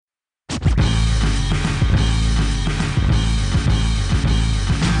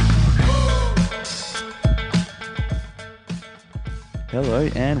Hello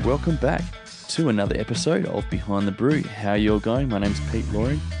and welcome back to another episode of Behind the Brew. How you're going? My name's Pete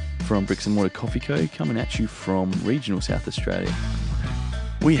Loring from Bricks and Mortar Coffee Co, coming at you from regional South Australia.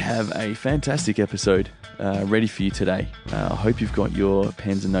 We have a fantastic episode ready for you today. I hope you've got your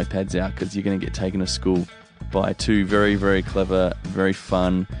pens and notepads out because you're going to get taken to school by two very, very clever, very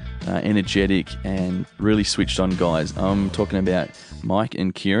fun, energetic and really switched on guys. I'm talking about Mike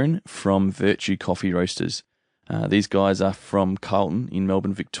and Kieran from Virtue Coffee Roasters. These guys are from Carlton in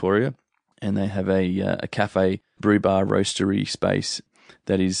Melbourne, Victoria, and they have a cafe, brew bar, roastery space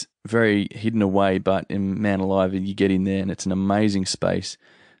that is very hidden away, but in man alive, you get in there and it's an amazing space.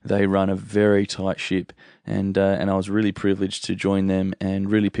 They run a very tight ship, and I was really privileged to join them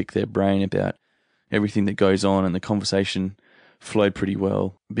and really pick their brain about everything that goes on, and the conversation flowed pretty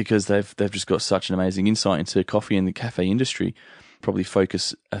well because they've just got such an amazing insight into coffee and the cafe industry. Probably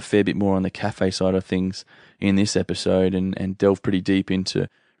focus a fair bit more on the cafe side of things in this episode and delve pretty deep into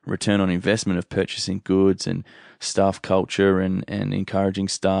return on investment of purchasing goods and staff culture and encouraging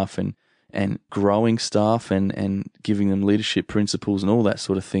staff and growing staff and giving them leadership principles and all that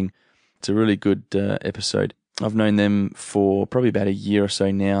sort of thing. It's a really good episode. I've known them for probably about a year or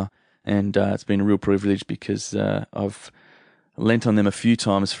so now, and it's been a real privilege because I've lent on them a few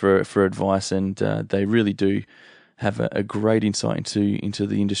times for advice, and they really do have a great insight into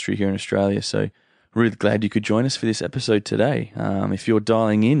the industry here in Australia. So really glad you could join us for this episode today. If you're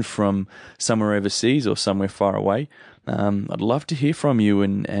dialing in from somewhere overseas or somewhere far away, I'd love to hear from you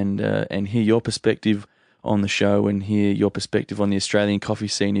and hear your perspective on the show and hear your perspective on the Australian coffee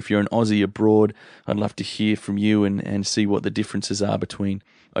scene. If you're an Aussie abroad, I'd love to hear from you and see what the differences are between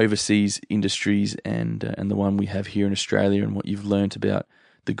overseas industries and the one we have here in Australia and what you've learnt about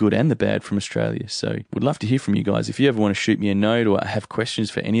the good and the bad from Australia. So we'd love to hear from you guys. If you ever want to shoot me a note or have questions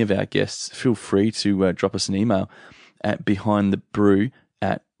for any of our guests, feel free to drop us an email at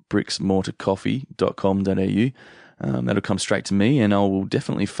behindthebrew@bricksmortarcoffee.com.au. That'll come straight to me, and I will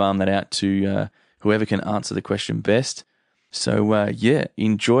definitely farm that out to whoever can answer the question best. So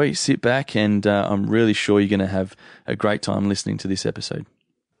enjoy, sit back, and I'm really sure you're going to have a great time listening to this episode.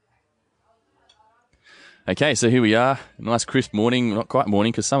 Okay, so here we are. Nice crisp morning. Not quite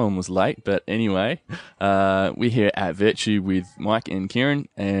morning because someone was late, but anyway, we're here at Virtue with Mike and Kieran,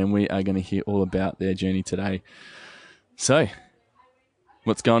 and we are going to hear all about their journey today. So,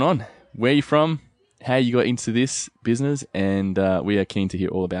 what's going on? Where are you from? How you got into this business? And we are keen to hear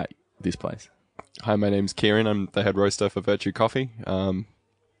all about this place. Hi, my name's Kieran. I'm the head roaster for Virtue Coffee.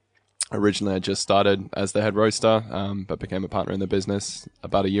 Originally, I just started as the head roaster, but became a partner in the business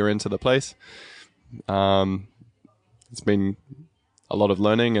about a year into the place. It's been a lot of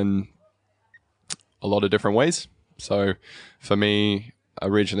learning and a lot of different ways. So for me,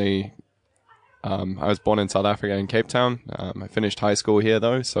 originally, I was born in South Africa in Cape Town. I finished high school here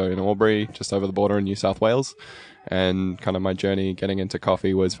though, so in Albury, just over the border in New South Wales. And kind of my journey getting into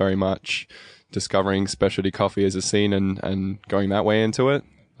coffee was very much discovering specialty coffee as a scene and going that way into it.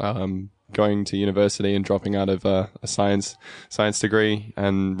 Going to university and dropping out of a science degree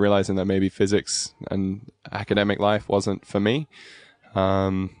and realizing that maybe physics and academic life wasn't for me.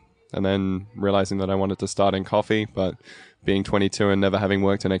 And then realizing that I wanted to start in coffee, but being 22 and never having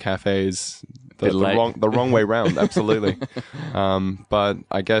worked in a cafe is the wrong way round. Absolutely. But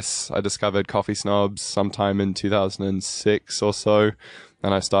I guess I discovered Coffee Snobs sometime in 2006 or so.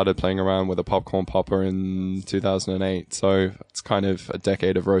 And I started playing around with a popcorn popper in 2008. So it's kind of a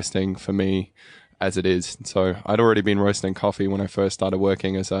decade of roasting for me as it is. So I'd already been roasting coffee when I first started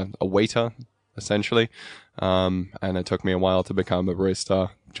working as a waiter, essentially. And it took me a while to become a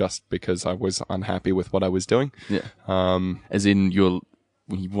barista just because I was unhappy with what I was doing. Yeah. As in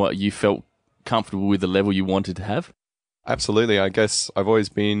what you felt comfortable with the level you wanted to have? Absolutely. I guess I've always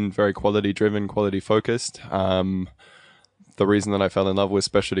been very quality driven, quality focused. The reason that I fell in love with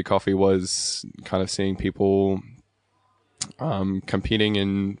specialty coffee was kind of seeing people competing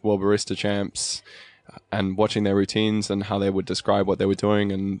in World Barista Champs and watching their routines and how they would describe what they were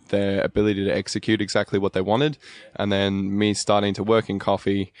doing and their ability to execute exactly what they wanted. And then me starting to work in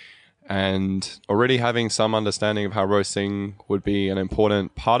coffee and already having some understanding of how roasting would be an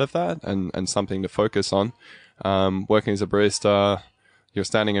important part of that and something to focus on. Working as a barista, you're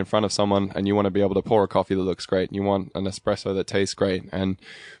standing in front of someone and you want to be able to pour a coffee that looks great. You want an espresso that tastes great. And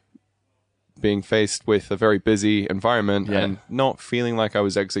being faced with a very busy environment and not feeling like I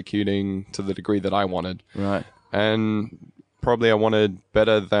was executing to the degree that I wanted. Right. And probably I wanted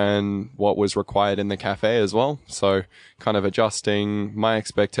better than what was required in the cafe as well. So kind of adjusting my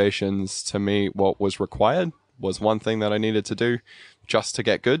expectations to meet what was required was one thing that I needed to do just to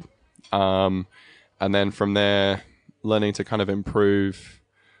get good. And then from there, learning to kind of improve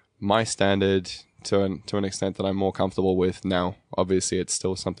my standard to an extent that I'm more comfortable with now. Obviously, it's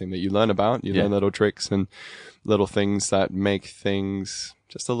still something that you learn about. You learn little tricks and little things that make things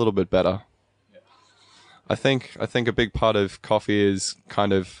just a little bit better. I think a big part of coffee is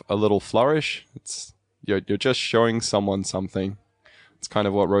kind of a little flourish. It's you're just showing someone something. It's kind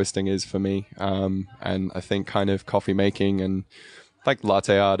of what roasting is for me. And I think kind of coffee making and like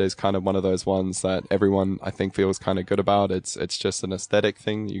latte art is kind of one of those ones that everyone I think feels kind of good about. It's just an aesthetic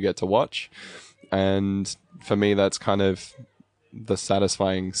thing you get to watch. And for me, that's kind of the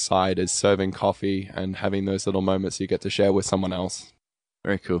satisfying side, is serving coffee and having those little moments you get to share with someone else.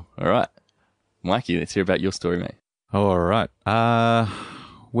 Very cool. All right. Mikey, let's hear about your story, mate. All right.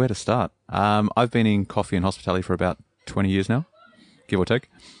 Where to start? I've been in coffee and hospitality for about 20 years now, give or take,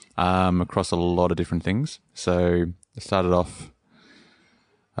 across a lot of different things. So I started off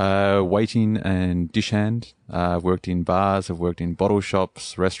waiting and dish hand. I've worked in bars, I've worked in bottle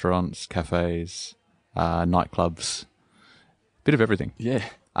shops, restaurants, cafes, nightclubs, bit of everything. Yeah.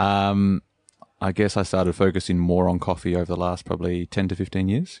 I guess I started focusing more on coffee over the last probably 10 to 15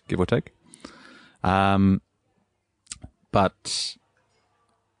 years, give or take. But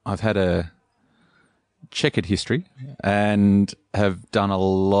I've had a checkered history and have done a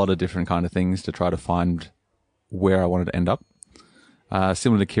lot of different kind of things to try to find where I wanted to end up.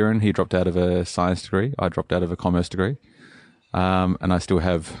 Similar to Kieran, he dropped out of a science degree. I dropped out of a commerce degree. And I still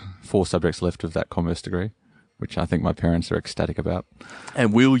have 4 subjects left of that commerce degree, which I think my parents are ecstatic about.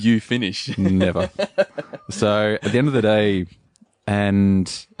 And will you finish? Never. So at the end of the day,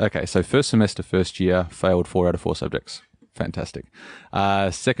 so first semester, first year, failed 4 out of 4 subjects. Fantastic.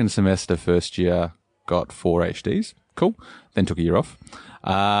 Second semester, first year, got 4 HDs. Cool. Then took a year off.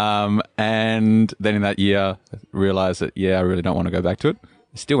 And then in that year, realized that, I really don't want to go back to it.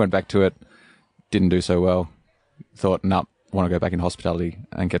 Still went back to it. Didn't do so well. Thought, want to go back in hospitality,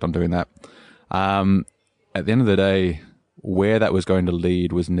 and kept on doing that. At the end of the day, where that was going to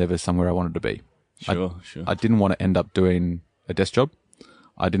lead was never somewhere I wanted to be. Sure. I didn't want to end up doing a desk job.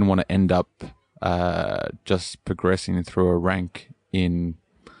 I didn't want to end up just progressing through a rank in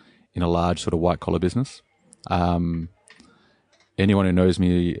a large sort of white collar business. Anyone who knows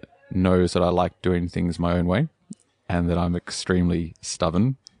me knows that I like doing things my own way, and that I'm extremely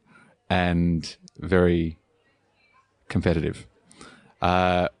stubborn and very competitive.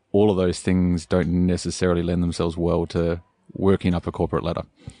 All of those things don't necessarily lend themselves well to working up a corporate ladder.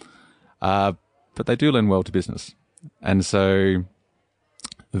 But they do lend well to business. And so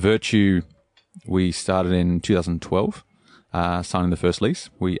Virtue, we started in 2012, signing the first lease.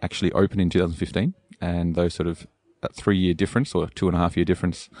 We actually opened in 2015, and those sort of that 3-year difference or 2.5-year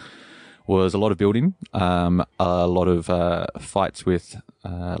difference was a lot of building, a lot of fights with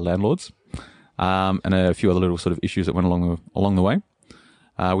landlords, and a few other little sort of issues that went along the way.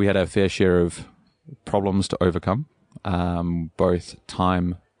 We had our fair share of problems to overcome, both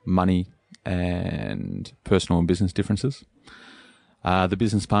time, money, and personal and business differences. The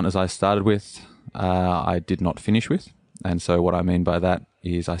business partners I started with, I did not finish with. And so what I mean by that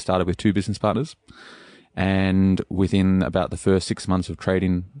is I started with 2 business partners, and within about the first 6 months of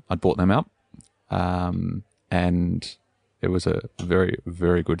trading, I'd bought them out. And it was a very,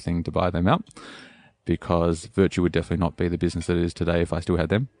 very good thing to buy them out, because Virtue would definitely not be the business that it is today if I still had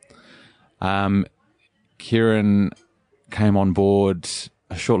them. Kieran came on board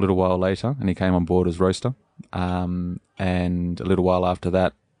a short little while later, and he came on board as roaster. And a little while after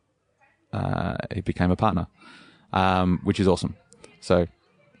that, he became a partner, which is awesome. So,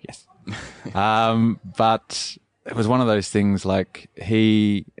 yes. But it was one of those things like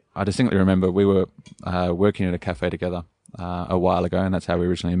I distinctly remember we were working at a cafe together a while ago, and that's how we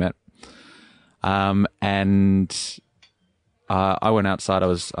originally met. And I went outside.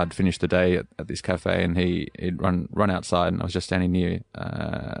 I'd finished the day at this cafe, and he'd run outside, and I was just standing near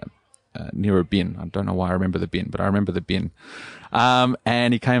a bin. I don't know why I remember the bin, but I remember the bin.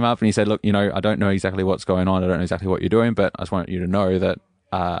 And he came up and he said, "Look, I don't know exactly what's going on. I don't know exactly what you're doing, but I just want you to know that,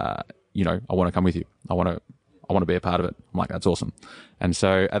 I want to come with you. I want to be a part of it." I'm like, "That's awesome." And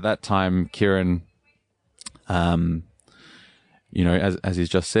so at that time, Kieran, as he's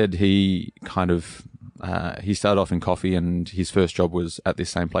just said, he kind of, he started off in coffee, and his first job was at this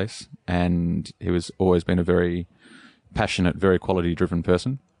same place. And he was always been a very passionate, very quality driven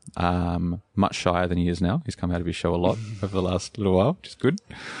person. Much shyer than he is now. He's come out of his shell a lot over the last little while, which is good.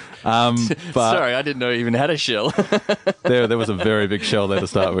 But sorry, I didn't know he even had a shell. there was a very big shell there to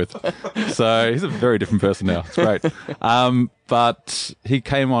start with. So he's a very different person now. It's great. But he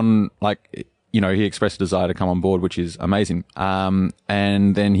came on, he expressed a desire to come on board, which is amazing. And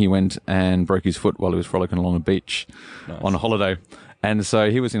then he went and broke his foot while he was frolicking along a beach on a holiday. And so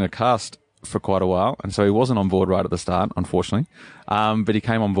he was in a cast for quite a while. And so he wasn't on board right at the start, unfortunately. But he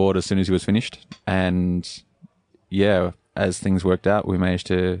came on board as soon as he was finished. And yeah, as things worked out, we managed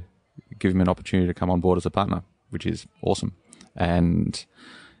to give him an opportunity to come on board as a partner, which is awesome. And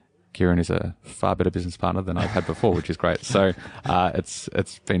Kieran is a far better business partner than I've had before, which is great. So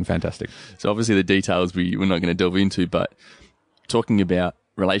it's been fantastic. So obviously the details we're not going to delve into, but talking about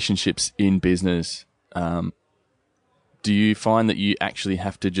relationships in business, do you find that you actually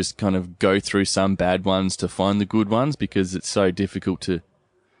have to just kind of go through some bad ones to find the good ones? Because it's so difficult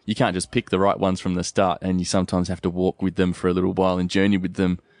you can't just pick the right ones from the start, and you sometimes have to walk with them for a little while and journey with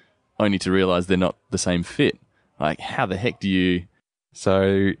them only to realize they're not the same fit. Like, how the heck do you...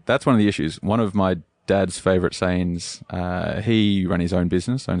 So that's one of the issues. One of my dad's favorite sayings, he ran his own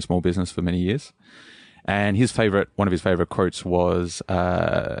small business for many years. And one of his favorite quotes was,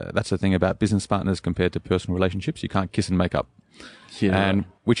 that's the thing about business partners compared to personal relationships. You can't kiss and make up. Yeah. And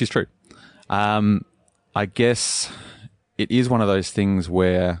which is true. I guess it is one of those things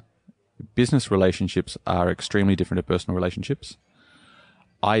where business relationships are extremely different to personal relationships.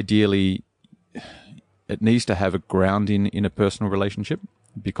 Ideally, it needs to have a grounding in a personal relationship,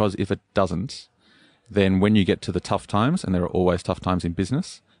 because if it doesn't, then when you get to the tough times, and there are always tough times in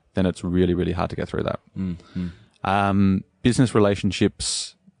business, then it's really, really hard to get through that. Mm-hmm. Business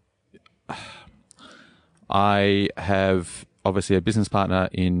relationships, I have obviously a business partner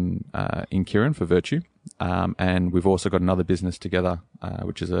in Kieran for Virtue, and we've also got another business together,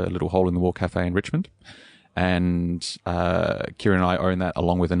 which is a little hole-in-the-wall cafe in Richmond. And Kieran and I own that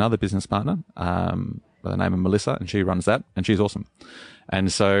along with another business partner by the name of Melissa, and she runs that, and she's awesome.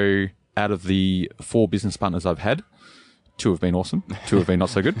 And so out of the 4 business partners I've had, 2 have been awesome, 2 have been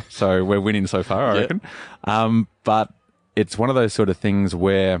not so good. So we're winning so far, I reckon. But it's one of those sort of things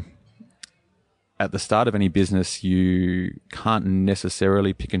where at the start of any business, you can't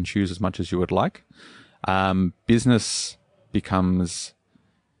necessarily pick and choose as much as you would like. Business becomes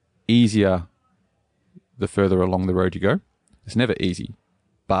easier the further along the road you go. It's never easy,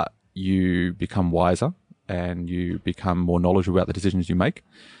 but you become wiser and you become more knowledgeable about the decisions you make.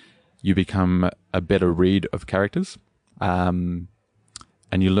 You become a better read of characters, and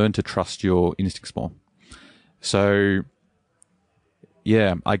you learn to trust your instincts more. So,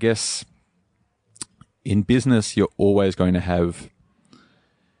 yeah, I guess in business, you're always going to have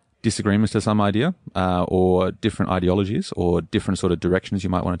disagreements to some idea, or different ideologies, or different sort of directions you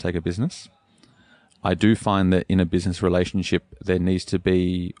might want to take a business. I do find that in a business relationship, there needs to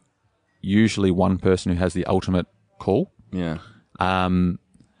be usually one person who has the ultimate call. Yeah.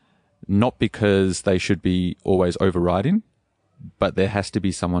 Not because they should be always overriding, but there has to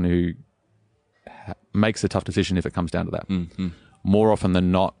be someone who makes a tough decision if it comes down to that. Mm-hmm. More often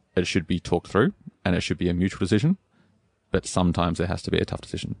than not, it should be talked through and it should be a mutual decision, but sometimes there has to be a tough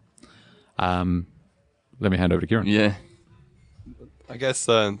decision. Let me hand over to Kieran. Yeah. I guess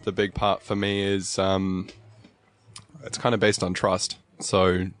the big part for me is it's kind of based on trust.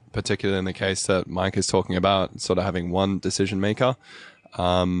 So particularly in the case that Mike is talking about, sort of having one decision maker,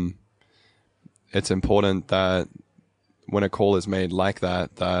 it's important that when a call is made like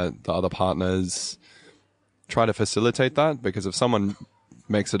that the other partners try to facilitate that, because if someone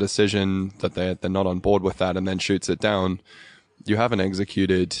makes a decision that they're not on board with that and then shoots it down, you haven't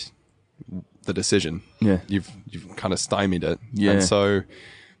executed the decision. Yeah. You've kind of stymied it. Yeah. And so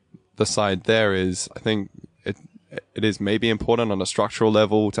the side there is, I think it is maybe important on a structural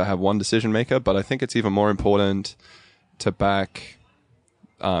level to have one decision maker, but I think it's even more important to back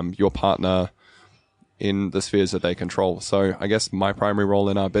your partner in the spheres that they control. So I guess my primary role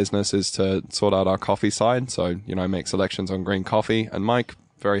in our business is to sort out our coffee side. So, I make selections on green coffee, and Mike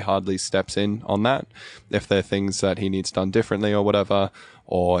very hardly steps in on that. If there are things that he needs done differently or whatever,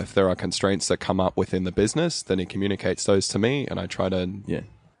 or if there are constraints that come up within the business, then he communicates those to me, and I try to... Yeah.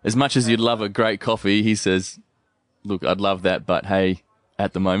 As much as you'd love a great coffee, he says, look, I'd love that, but hey,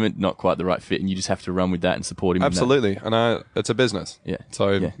 at the moment, not quite the right fit, and you just have to run with that and support him. Absolutely. And it's a business. Yeah.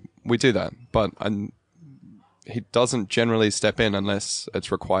 So we do that. But he doesn't generally step in unless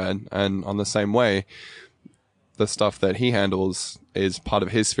it's required. And on the same way, the stuff that he handles is part of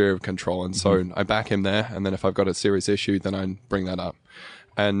his sphere of control. And so I back him there. And then if I've got a serious issue, then I bring that up.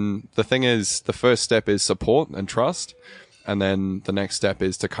 And the thing is, the first step is support and trust. And then the next step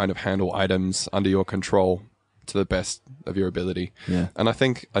is to kind of handle items under your control to the best of your ability. Yeah. And I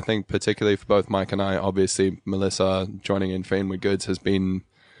think particularly for both Mike and I, obviously Melissa joining in for Inward Goods has been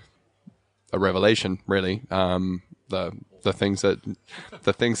a revelation, really. the things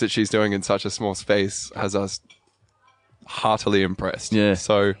that she's doing in such a small space has us heartily impressed. Yeah.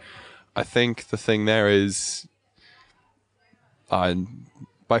 So I think the thing there is,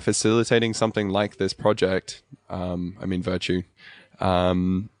 by facilitating something like this project, Virtue,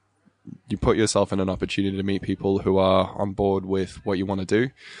 you put yourself in an opportunity to meet people who are on board with what you want to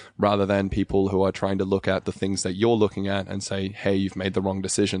do, rather than people who are trying to look at the things that you're looking at and say, hey, you've made the wrong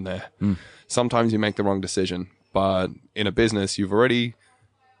decision there. Sometimes you make the wrong decision, but in a business, you've already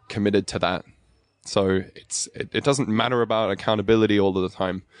committed to that. So it doesn't matter about accountability all of the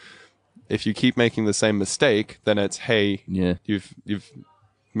time. If you keep making the same mistake, then it's, hey, you've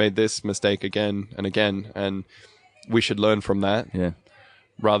made this mistake again and again, and we should learn from that. Yeah.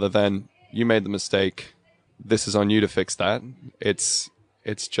 Rather than, you made the mistake, this is on you to fix that. It's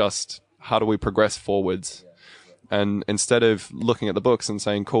just, how do we progress forwards? And instead of looking at the books and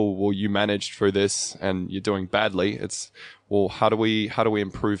saying, cool, well, you managed through this and you're doing badly, it's, well, how do we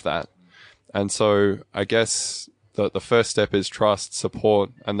improve that? And so I guess the first step is trust,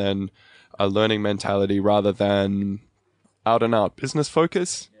 support, and then a learning mentality rather than out and out business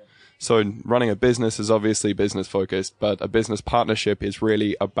focus. So running a business is obviously business focused, but a business partnership is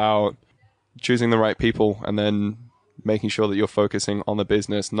really about choosing the right people and then making sure that you're focusing on the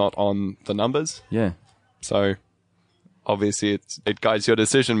business, not on the numbers. Yeah. So obviously it guides your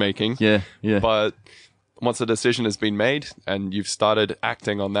decision making. Yeah. Yeah. But once a decision has been made and you've started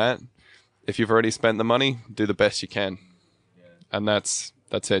acting on that, if you've already spent the money, do the best you can. And that's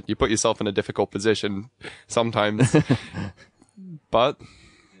it. You put yourself in a difficult position sometimes, but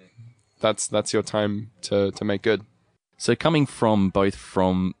that's your time to make good. So coming from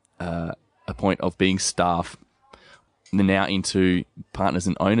a point of being staff now into partners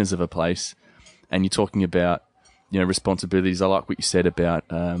and owners of a place, and you're talking about, responsibilities. I like what you said about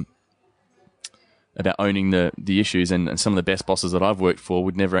owning the issues, and some of the best bosses that I've worked for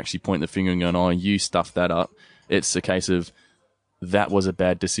would never actually point the finger and go, oh, you stuffed that up. It's a case of, that was a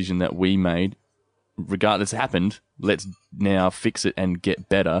bad decision that we made. Regardless, it happened. Let's now fix it and get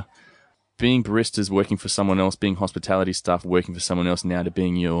better. Being baristas working for someone else, being hospitality staff working for someone else, now to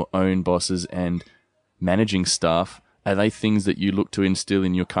being your own bosses and managing staff, are they things that you look to instill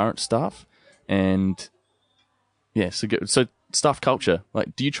in your current staff? And yeah, so staff culture,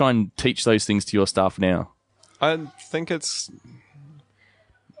 like, do you try and teach those things to your staff now? I think it's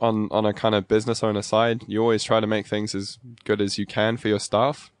on a kind of business owner side, you always try to make things as good as you can for your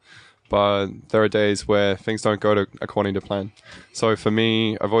staff. But there are days where things don't go according to plan. So for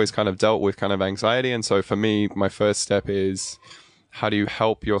me, I've always kind of dealt with kind of anxiety. And so for me, my first step is, how do you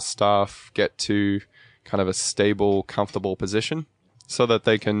help your staff get to kind of a stable, comfortable position so that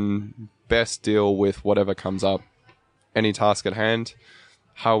they can best deal with whatever comes up, any task at hand?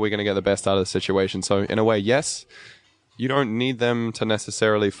 How are we going to get the best out of the situation? So in a way, yes, you don't need them to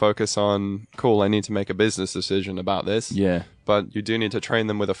necessarily focus on, cool, I need to make a business decision about this. Yeah. But you do need to train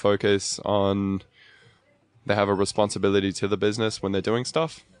them with a focus on, they have a responsibility to the business when they're doing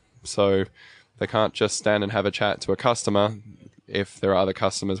stuff. So they can't just stand and have a chat to a customer if there are other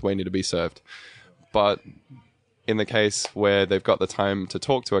customers waiting to be served. But in the case where they've got the time to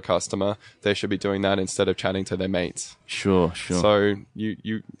talk to a customer, they should be doing that instead of chatting to their mates. Sure. So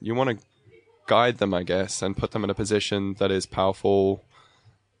you want to guide them, I guess, and put them in a position that is powerful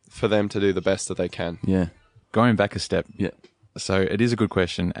for them to do the best that they can. Yeah. Going back a step. Yeah. So it is a good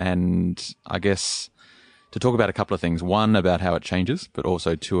question. And I guess to talk about a couple of things, one about how it changes, but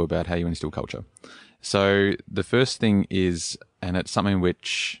also two about how you instill culture. So the first thing is, and it's something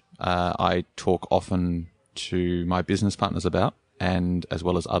which I talk often to my business partners about, and as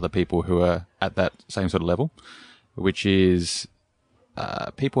well as other people who are at that same sort of level, which is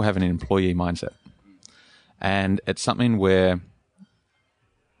people have an employee mindset. And it's something where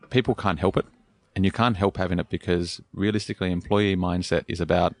people can't help it. And you can't help having it because realistically, employee mindset is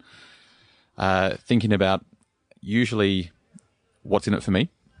about thinking about usually what's in it for me.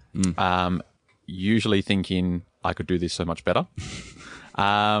 Usually thinking I could do this so much better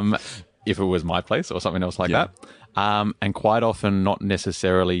if it was my place or something else like that. And quite often not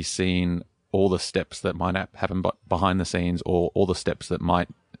necessarily seeing all the steps that might happen behind the scenes or all the steps that might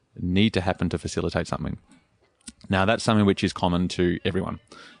need to happen to facilitate something. Now, that's something which is common to everyone.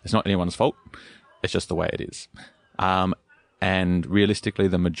 It's not anyone's fault. It's just the way it is. And realistically,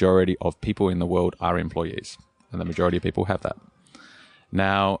 the majority of people in the world are employees, and the majority of people have that.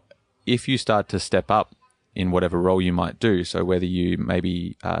 Now, if you start to step up in whatever role you might do, so whether you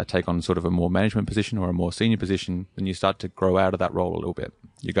maybe take on sort of a more management position or a more senior position, then you start to grow out of that role a little bit.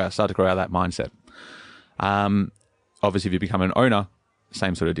 You start to grow out of that mindset. Obviously, if you become an owner,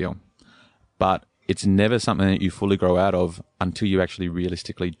 same sort of deal. But it's never something that you fully grow out of until you actually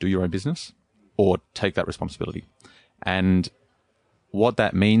realistically do your own business or take that responsibility. And what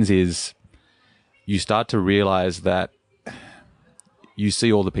that means is you start to realize that you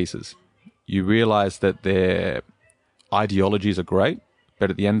see all the pieces. You realize that their ideologies are great, but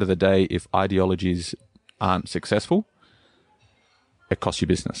at the end of the day, if ideologies aren't successful, it costs you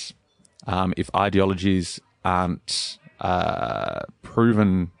business. If ideologies aren't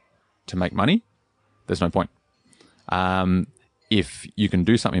proven to make money, there's no point. If you can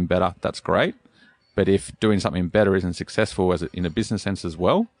do something better, that's great. But if doing something better isn't successful as in a business sense as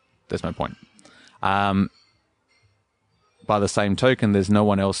well, there's no point. By the same token, there's no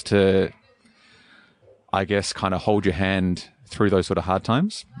one else to, I guess, kind of hold your hand through those sort of hard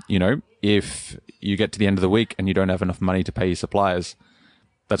times. You know, if you get to the end of the week and you don't have enough money to pay your suppliers,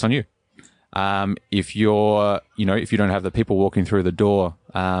 that's on you. If if you don't have the people walking through the door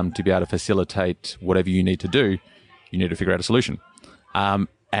to be able to facilitate whatever you need to do, you need to figure out a solution.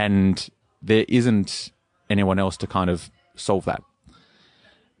 And there isn't anyone else to kind of solve that.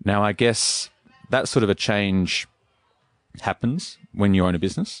 Now, I guess that sort of a change happens when you own a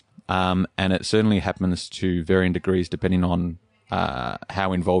business. And it certainly happens to varying degrees depending on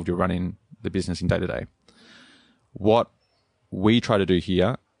how involved you're running the business in day to day. What we try to do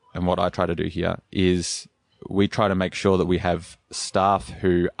here, and what I try to do here, is we try to make sure that we have staff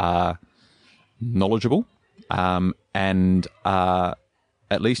who are knowledgeable and are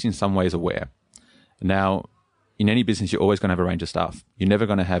at least in some ways aware. Now, in any business, you're always going to have a range of staff. You're never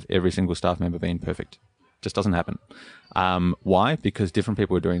going to have every single staff member being perfect. Just doesn't happen. Why? Because different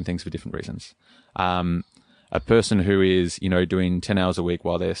people are doing things for different reasons. A person who is, doing 10 hours a week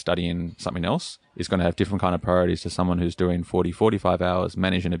while they're studying something else is going to have different kind of priorities to someone who's doing 40, 45 hours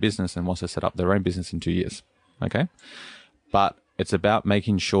managing a business and wants to set up their own business in 2 years. Okay. But it's about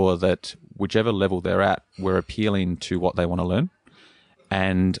making sure that whichever level they're at, we're appealing to what they want to learn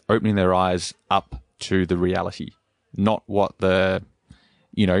and opening their eyes up to the reality, not what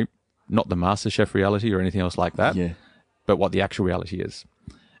not the MasterChef reality or anything else like that, but what the actual reality is.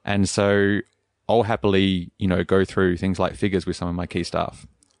 And so I'll happily, go through things like figures with some of my key staff.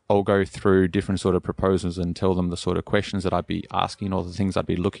 I'll go through different sort of proposals and tell them the sort of questions that I'd be asking or the things I'd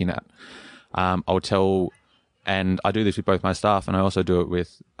be looking at. And I do this with both my staff and I also do it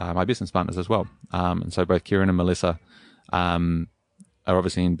with my business partners as well. And so both Kieran and Melissa are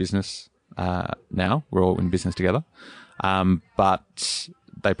obviously in business now. We're all in business together. But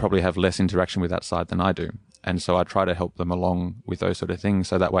they probably have less interaction with that side than I do. And so I try to help them along with those sort of things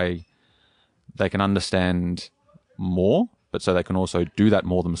so that way they can understand more, but so they can also do that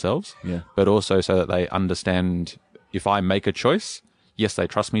more themselves. Yeah. But also so that they understand if I make a choice, yes, they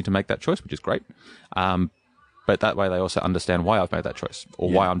trust me to make that choice, which is great. But that way they also understand why I've made that choice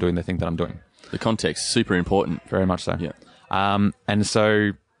or why I'm doing the thing that I'm doing. The context, super important. Very much so. Yeah. And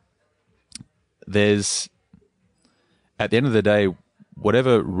so there's, at the end of the day,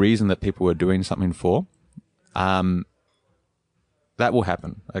 whatever reason that people are doing something for, that will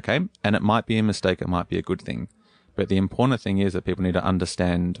happen, okay? And it might be a mistake, it might be a good thing. But the important thing is that people need to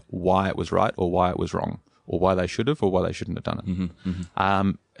understand why it was right or why it was wrong, or why they should have or why they shouldn't have done it. Mm-hmm,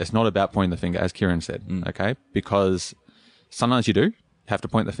 mm-hmm. It's not about pointing the finger, as Kieran said, okay? Because sometimes you do have to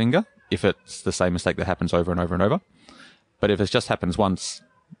point the finger if it's the same mistake that happens over and over and over. But if it just happens once,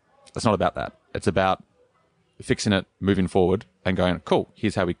 it's not about that. It's about fixing it, moving forward, and going, cool,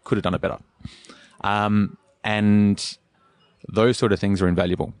 here's how we could have done it better. And those sort of things are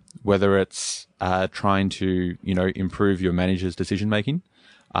invaluable, whether it's trying to, improve your manager's decision-making,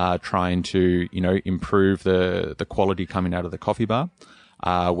 trying to, improve the quality coming out of the coffee bar,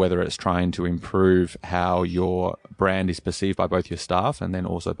 whether it's trying to improve how your brand is perceived by both your staff and then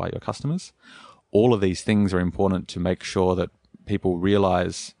also by your customers. All of these things are important to make sure that people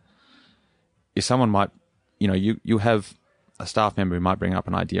realize if someone might, you have a staff member who might bring up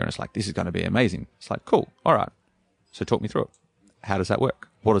an idea and it's like, this is going to be amazing. It's like, cool. All right. So talk me through it. How does that work?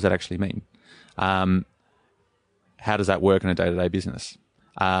 What does that actually mean? How does that work in a day-to-day business?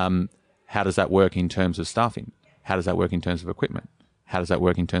 How does that work in terms of staffing? How does that work in terms of equipment? How does that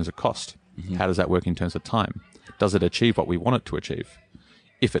work in terms of cost? Mm-hmm. How does that work in terms of time? Does it achieve what we want it to achieve?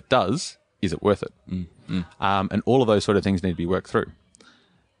 If it does, is it worth it? Mm-hmm. And all of those sort of things need to be worked through.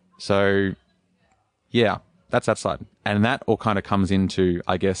 So, yeah, that's that side. And that all kind of comes into,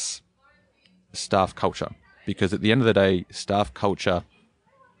 I guess, staff culture. Because at the end of the day, staff culture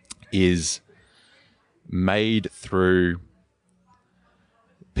is made through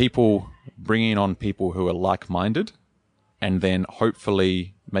people bringing on people who are like-minded and then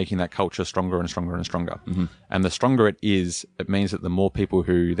hopefully making that culture stronger and stronger and stronger. Mm-hmm. And the stronger it is, it means that the more people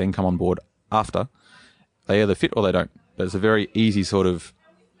who then come on board after, they either fit or they don't. But it's a very easy sort of,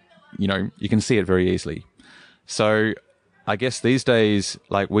 you can see it very easily. So I guess these days,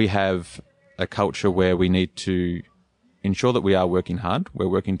 like, we have a culture where we need to ensure that we are working hard. We're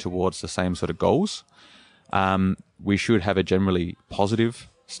working towards the same sort of goals. We should have a generally positive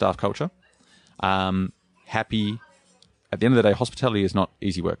staff culture. Happy. At the end of the day, hospitality is not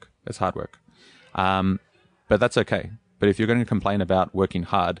easy work. It's hard work. But that's okay. But if you're going to complain about working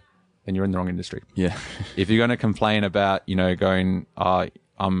hard, then you're in the wrong industry. Yeah. If you're going to complain about, going,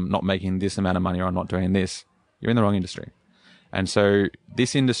 I'm not making this amount of money or I'm not doing this, you're in the wrong industry. And so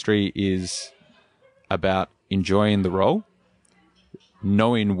this industry is about enjoying the role,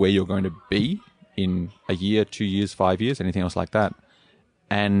 knowing where you're going to be in a year, 2 years, 5 years, anything else like that,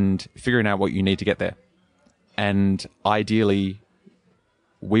 and figuring out what you need to get there. And ideally,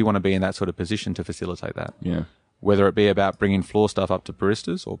 we want to be in that sort of position to facilitate that. Yeah. Whether it be about bringing floor staff up to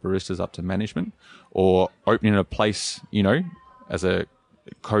baristas or baristas up to management, or opening a place, as a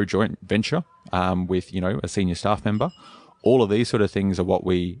co-joint venture with, a senior staff member. All of these sort of things are what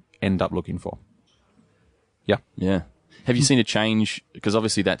we end up looking for. Yeah. Yeah. Have you seen a change? Because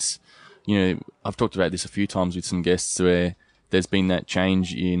obviously that's, I've talked about this a few times with some guests where there's been that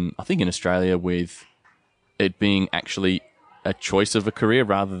change in Australia with it being actually a choice of a career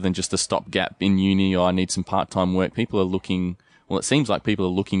rather than just a stopgap in uni, or I need some part-time work. People are looking, it seems like people are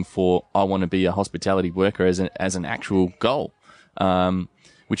looking for, I want to be a hospitality worker as an actual goal,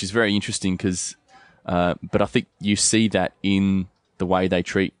 which is very interesting because, but I think you see that in the way they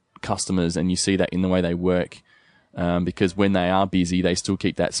treat customers and you see that in the way they work, because when they are busy, they still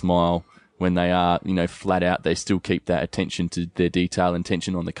keep that smile. When they are, flat out, they still keep that attention to their detail and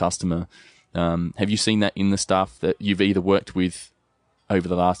attention on the customer. Have you seen that in the staff that you've either worked with over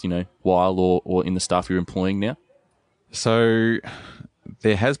the last, while or in the staff you're employing now? So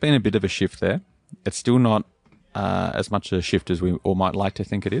there has been a bit of a shift there. It's still not as much a shift as we all might like to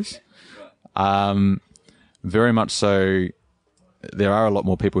think it is. Very much so, there are a lot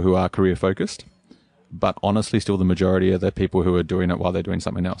more people who are career focused, but honestly, still the majority are the people who are doing it while they're doing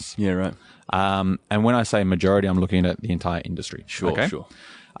something else. Yeah, right. And when I say majority, I'm looking at the entire industry. Sure, okay? Sure.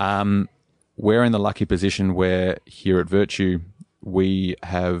 We're in the lucky position where here at Virtue, we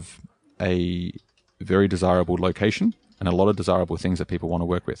have a very desirable location and a lot of desirable things that people want to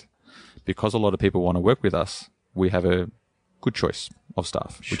work with. Because a lot of people want to work with us, we have a good choice of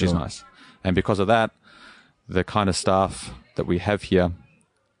staff, which is nice. And because of that, the kind of staff that we have here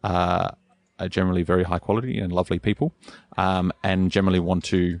are generally very high quality and lovely people, and generally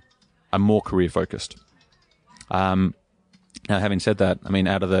are more career focused. Now, having said that,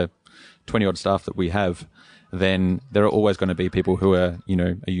 out of the 20 odd staff that we have, then there are always going to be people who are,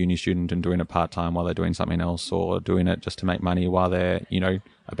 a uni student and doing it part-time while they're doing something else, or doing it just to make money while they're,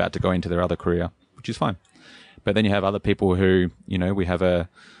 about to go into their other career, which is fine. But then you have other people who, we have a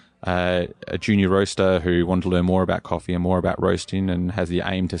junior roaster who wanted to learn more about coffee and more about roasting and has the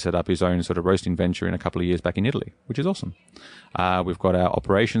aim to set up his own sort of roasting venture in a couple of years back in Italy, which is awesome. We've got our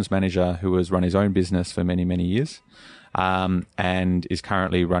operations manager who has run his own business for many, many years, and is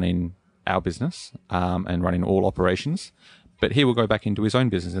currently running our business, and running all operations. But he will go back into his own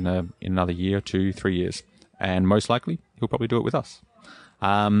business in another year, 2, 3 years. And most likely he'll probably do it with us.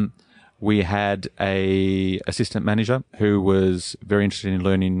 We had a assistant manager who was very interested in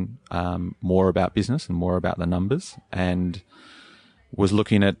learning more about business and more about the numbers, and was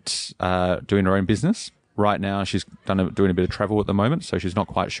looking at doing her own business. Right now, she's doing a bit of travel at the moment, so she's not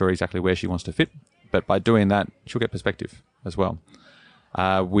quite sure exactly where she wants to fit. But by doing that, she'll get perspective as well.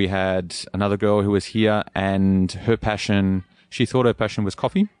 We had another girl who was here, and she thought her passion was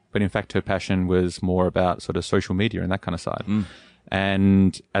coffee, but in fact her passion was more about sort of social media and that kind of side.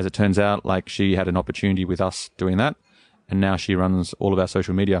 And as it turns out, she had an opportunity with us doing that, and now she runs all of our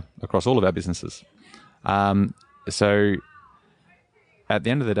social media across all of our businesses. So at the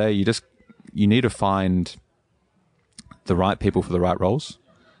end of the day, you need to find the right people for the right roles.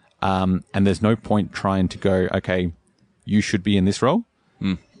 And there's no point trying to go, okay, you should be in this role.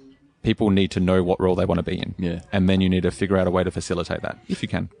 People need to know what role they want to be in. Yeah. And then you need to figure out a way to facilitate that, if you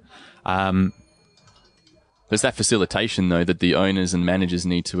can. There's that facilitation, though, that the owners and managers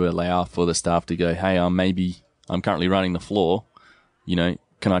need to allow for the staff to go, hey, I'm currently running the floor. Can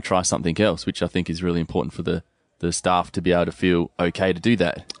I try something else? Which I think is really important for the staff to be able to feel okay to do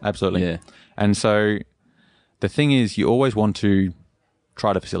that. Absolutely. Yeah. And so the thing is, you always want to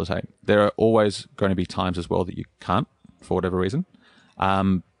try to facilitate. There are always going to be times as well that you can't, for whatever reason.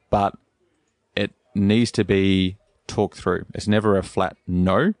 But it needs to be talked through. It's never a flat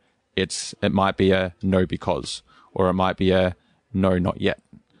no. It might be a no because, or it might be a no, not yet.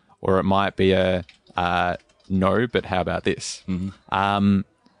 or it might be a no, but how about this? But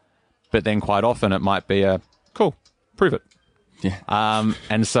then quite often it might be a cool, prove it. Yeah.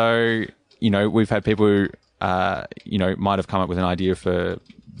 And so, we've had people who, might have come up with an idea for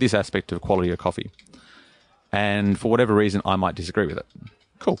this aspect of quality of coffee. And for whatever reason, I might disagree with it.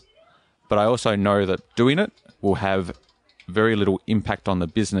 Cool. But I also know that doing it will have very little impact on the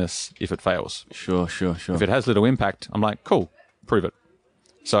business if it fails. Sure. If it has little impact, I'm like, cool, prove it.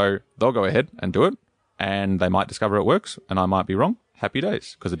 So they'll go ahead and do it, and they might discover it works, and I might be wrong. Happy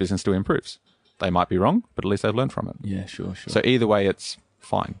days, because the business still improves. They might be wrong, but at least they've learned from it. Yeah, sure. So either way, it's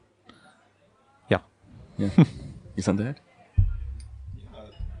fine. Yeah. You something to add?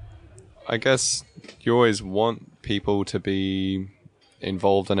 I guess you always want people to be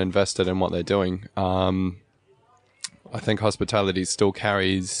involved and invested in what they're doing. I think hospitality still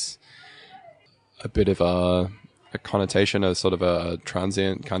carries a bit of a connotation of sort of a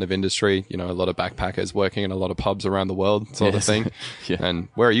transient kind of industry. A lot of backpackers working in a lot of pubs around the world sort of thing. Yeah. And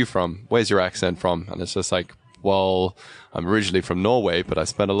where are you from? Where's your accent from? And it's just like, well, I'm originally from Norway, but I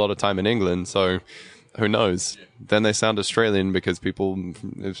spent a lot of time in England, so who knows? Then they sound Australian because people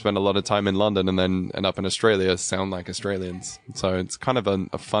who spend a lot of time in London and then end up in Australia sound like Australians. So it's kind of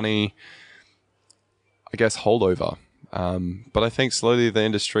a funny, I guess, holdover. But I think slowly the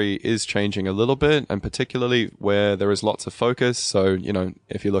industry is changing a little bit, and particularly where there is lots of focus. So,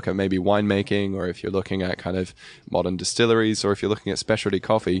 if you look at maybe winemaking, or if you're looking at kind of modern distilleries, or if you're looking at specialty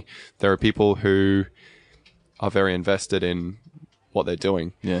coffee, there are people who are very invested in what they're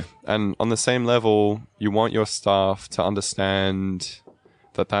doing. Yeah. And on the same level, you want your staff to understand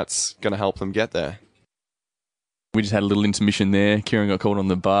that that's going to help them get there. We just had a little intermission there. Kieran got called on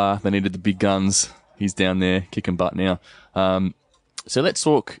the bar. They needed the big guns. He's down there kicking butt now. So let's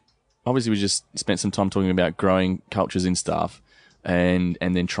talk. Obviously, we just spent some time talking about growing cultures in staff and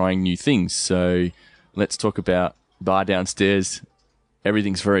then trying new things. So let's talk about bar downstairs.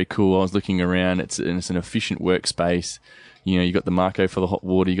 Everything's very cool. I was looking around. It's an efficient workspace. You got the Marco for the hot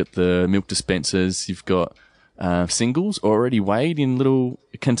water. You got the milk dispensers. You've got singles already weighed in little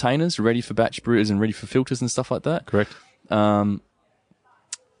containers, ready for batch brewers and ready for filters and stuff like that. Correct.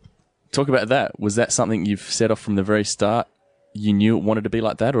 Talk about that. Was that something you've set off from the very start? You knew it wanted to be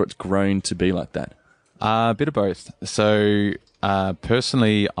like that, or it's grown to be like that? A bit of both. So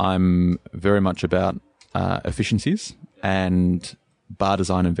personally, I'm very much about efficiencies and bar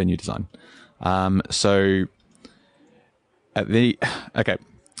design and venue design.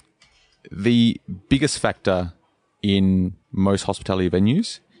 The biggest factor in most hospitality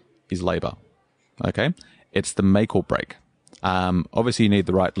venues is labor. Okay, it's the make or break. Obviously, you need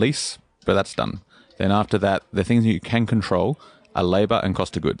the right lease, but that's done. Then after that, the things that you can control are labor and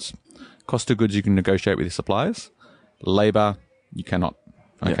cost of goods. Cost of goods you can negotiate with your suppliers. Labor, you cannot.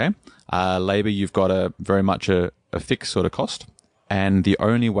 Okay, labor, you've got very much a fixed sort of cost, and the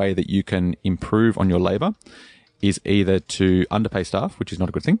only way that you can improve on your labor is either to underpay staff, which is not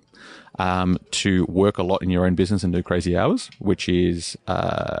a good thing, to work a lot in your own business and do crazy hours, which has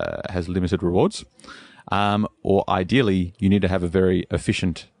limited rewards. Or ideally, you need to have a very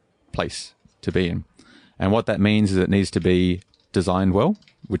efficient place to be in. And what that means is it needs to be designed well,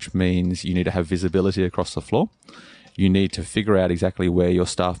 which means you need to have visibility across the floor. You need to figure out exactly where your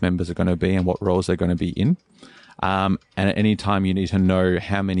staff members are going to be and what roles they're going to be in. And at any time, you need to know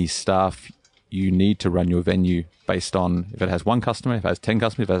how many staff you need to run your venue based on if it has one customer, if it has 10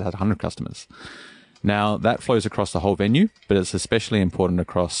 customers, if it has 100 customers. Now, that flows across the whole venue, but it's especially important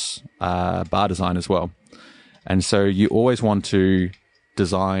across bar design as well. And so you always want to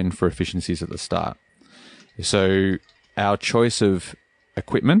design for efficiencies at the start. So our choice of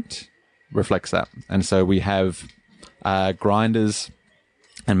equipment reflects that. And so we have grinders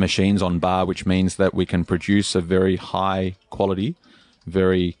and machines on bar, which means that we can produce a very high quality,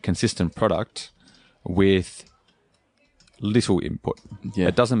 very consistent product with little input. Yeah.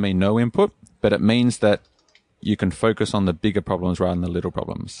 It doesn't mean no input, but it means that you can focus on the bigger problems rather than the little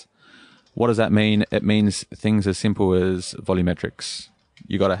problems. What does that mean? It means things as simple as volumetrics.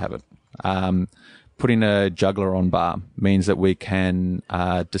 You got to have it. Putting a juggler on bar means that we can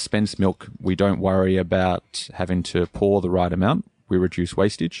dispense milk. We don't worry about having to pour the right amount. We reduce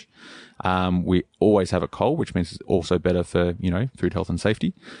wastage. We always have it cold, which means it's also better for, food health and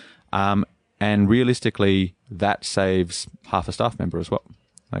safety. And realistically, that saves half a staff member as well.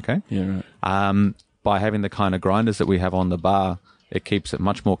 Okay. Yeah, right. By having the kind of grinders that we have on the bar, it keeps it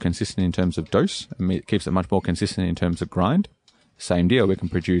much more consistent in terms of dose. It keeps it much more consistent in terms of grind. Same deal. We can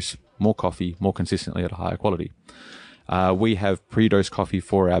produce more coffee more consistently at a higher quality. We have pre-dosed coffee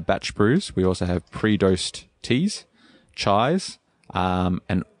for our batch brews. We also have pre-dosed teas, chais,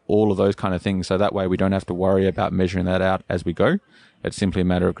 and all of those kind of things. So that way we don't have to worry about measuring that out as we go. It's simply a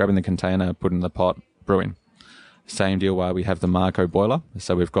matter of grabbing the container, putting in the pot, brewing. Same deal while we have the Marco boiler.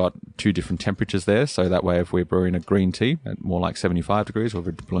 So we've got 2 different temperatures there. So that way if we're brewing a green tea at more like 75 degrees, or if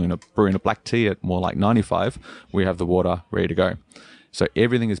we're brewing a black tea at more like 95, we have the water ready to go. So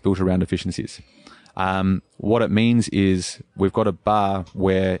everything is built around efficiencies. What it means is we've got a bar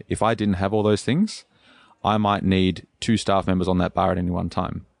where if I didn't have all those things, I might need 2 staff members on that bar at any one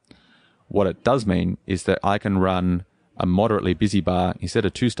time. What it does mean is that I can run a moderately busy bar instead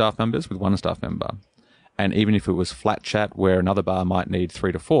of 2 staff members with 1 staff member. And even if it was flat chat where another bar might need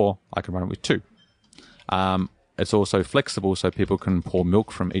 3 to 4, I can run it with 2. It's also flexible so people can pour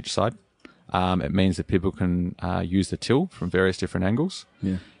milk from each side. It means that people can use the till from various different angles.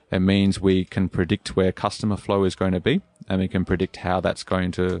 Yeah. It means we can predict where customer flow is going to be, and we can predict how that's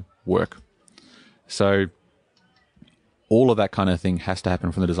going to work. So all of that kind of thing has to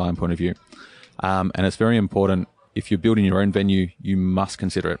happen from the design point of view. And it's very important. If you're building your own venue, you must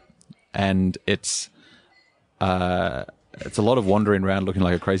consider it. And it's a lot of wandering around looking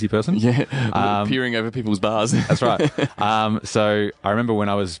like a crazy person. Yeah, peering over people's bars. That's right. So I remember when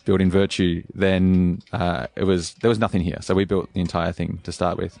I was building Virtue, then there was nothing here. So we built the entire thing to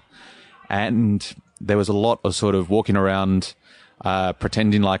start with. And there was a lot of sort of walking around,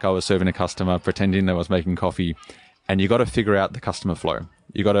 pretending like I was serving a customer, pretending that I was making coffee. And you got to figure out the customer flow.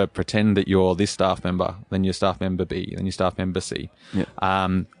 You got to pretend that you're this staff member, then your staff member B, then your staff member C.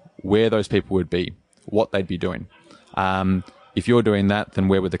 Yeah. Where those people would be, what they'd be doing. If you're doing that, then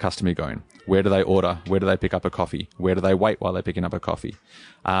where would the customer be going? Where do they order? Where do they pick up a coffee? Where do they wait while they're picking up a coffee?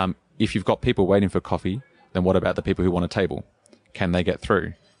 If you've got people waiting for coffee, then what about the people who want a table? Can they get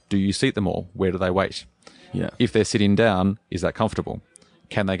through? Do you seat them all? Where do they wait? Yeah. If they're sitting down, is that comfortable?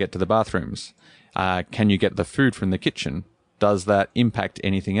 Can they get to the bathrooms? Can you get the food from the kitchen? Does that impact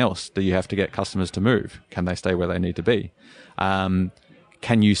anything else? Do you have to get customers to move? Can they stay where they need to be?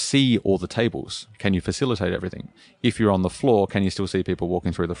 Can you see all the tables? Can you facilitate everything? If you're on the floor, can you still see people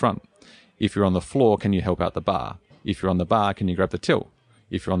walking through the front? If you're on the floor, can you help out the bar? If you're on the bar, can you grab the till?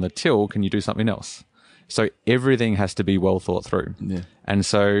 If you're on the till, can you do something else? So everything has to be well thought through. Yeah. And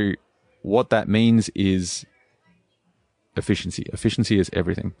so what that means is efficiency. Efficiency is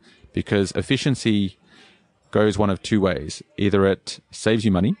everything, because efficiency goes one of 2 ways. Either it saves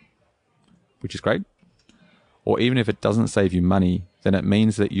you money, which is great, or even if it doesn't save you money, then it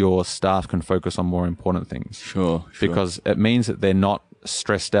means that your staff can focus on more important things. Sure. Because it means that they're not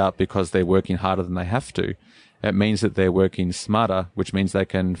stressed out because they're working harder than they have to. It means that they're working smarter, which means they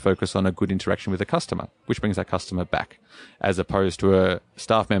can focus on a good interaction with the customer, which brings that customer back, as opposed to a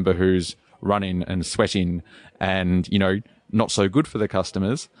staff member who's running and sweating and, not so good for the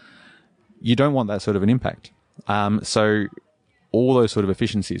customers. You don't want that sort of an impact. So all those sort of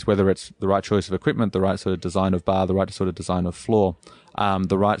efficiencies, whether it's the right choice of equipment, the right sort of design of bar, the right sort of design of floor,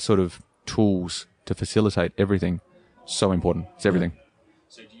 the right sort of tools to facilitate everything, so important. It's everything.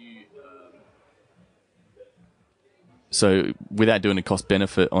 So without doing a cost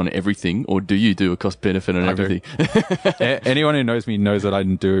benefit on everything, or do you do a cost benefit on everything? Anyone who knows me knows that I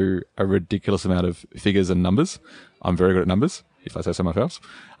do a ridiculous amount of figures and numbers. I'm very good at numbers, if I say so myself.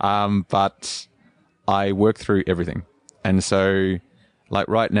 But I work through everything. And so, like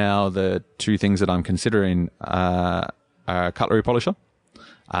right now, the 2 things that I'm considering are a cutlery polisher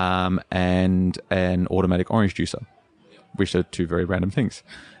and an automatic orange juicer, which are 2 very random things.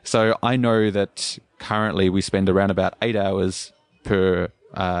 So I know that currently we spend around about 8 hours around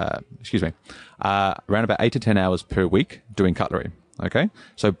about 8 to 10 hours per week doing cutlery. Okay.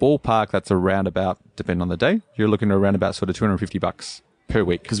 So ballpark, that's around about, depending on the day, you're looking at around about sort of $250 per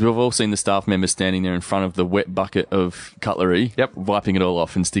week. Because we've all seen the staff members standing there in front of the wet bucket of cutlery, wiping it all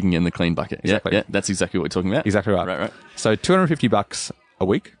off and sticking it in the clean bucket. Exactly. Yeah, that's exactly what we're talking about. Exactly right. Right. So $250 a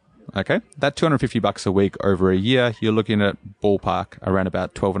week. Okay. That $250 a week over a year, you're looking at ballpark around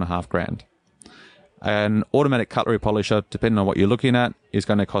about $12,500. An automatic cutlery polisher, depending on what you're looking at, is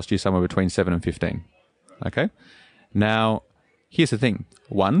going to cost you somewhere between 7 and 15. Okay. Now, here's the thing.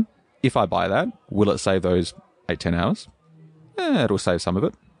 1, if I buy that, will it save those 8-10 hours? It'll save some of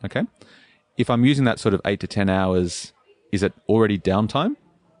it. Okay. If I'm using that sort of 8 to 10 hours, is it already downtime?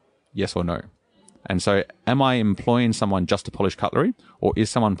 Yes or no? And so am I employing someone just to polish cutlery, or is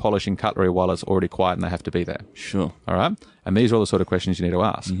someone polishing cutlery while it's already quiet and they have to be there? Sure. All right. And these are all the sort of questions you need to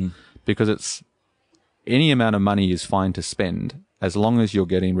ask, because it's any amount of money is fine to spend as long as you're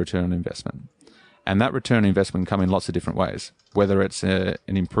getting return on investment. And that return on investment can come in lots of different ways, whether it's an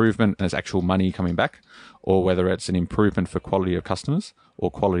improvement and it's actual money coming back, or whether it's an improvement for quality of customers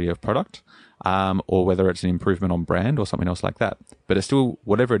or quality of product, or whether it's an improvement on brand or something else like that. But it's still,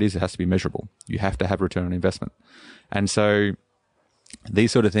 whatever it is, it has to be measurable. You have to have return on investment. And so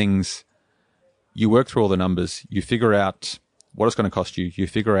these sort of things, you work through all the numbers, you figure out what it's going to cost you, you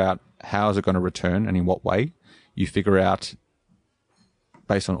figure out how is it going to return and in what way, you figure out,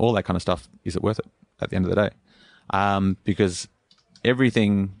 based on all that kind of stuff, is it worth it at the end of the day? Because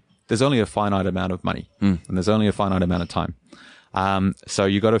everything, there's only a finite amount of money and there's only a finite amount of time. So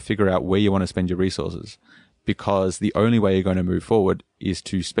you got to figure out where you want to spend your resources, because the only way you're going to move forward is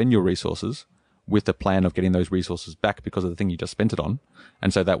to spend your resources with the plan of getting those resources back because of the thing you just spent it on.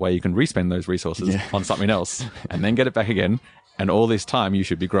 And so that way you can respend those resources on something else and then get it back again. And all this time you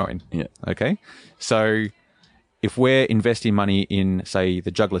should be growing. Yeah. Okay. So if we're investing money in, say,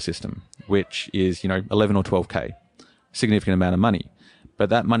 the juggler system, which is, 11 or 12K, significant amount of money, but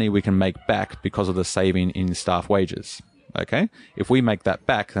that money we can make back because of the saving in staff wages. Okay. If we make that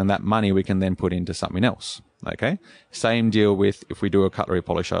back, then that money we can then put into something else. Okay. Same deal with if we do a cutlery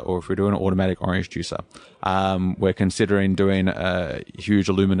polisher or if we do an automatic orange juicer. We're considering doing a huge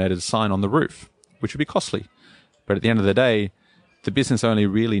illuminated sign on the roof, which would be costly. But at the end of the day, the business only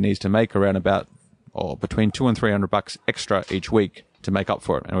really needs to make around about between $200 and $300 extra each week to make up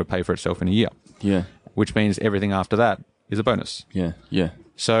for it, and it would pay for itself in a year. Yeah. Which means everything after that is a bonus. Yeah. Yeah.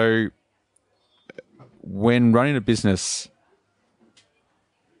 So when running a business,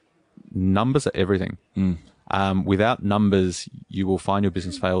 numbers are everything. Without numbers, you will find your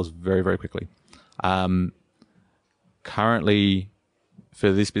business fails very, very quickly. Currently,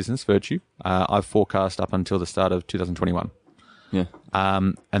 for this business, Virtue, I've forecast up until the start of 2021. Yeah.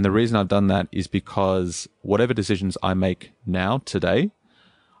 And the reason I've done that is because whatever decisions I make now, today,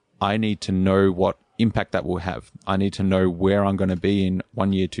 I need to know what impact that will have. I need to know where I'm going to be in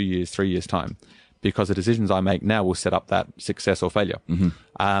 1 year, 2 years, 3 years' time, because the decisions I make now will set up that success or failure.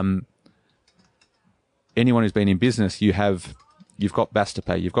 Anyone who's been in business, you've got BAS to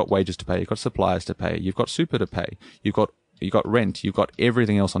pay, you've got wages to pay, you've got suppliers to pay, you've got super to pay, you've got rent, you've got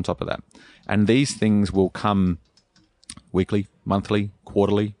everything else on top of that. And these things will come weekly, monthly,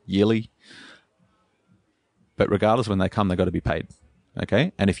 quarterly, yearly. But regardless when they come, they've got to be paid.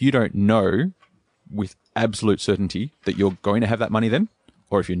 Okay. And if you don't know with absolute certainty that you're going to have that money then,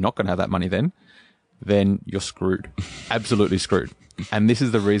 or if you're not going to have that money then you're screwed. Absolutely screwed. And this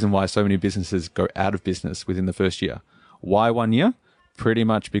is the reason why so many businesses go out of business within the first year. Why 1 year? Pretty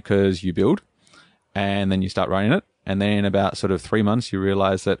much because you build and then you start running it. And then in about sort of 3 months, you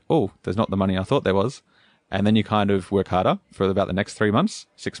realize that, there's not the money I thought there was. And then you kind of work harder for about the next 3 months,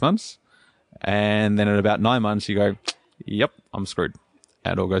 6 months. And then at about 9 months, you go, yep, I'm screwed.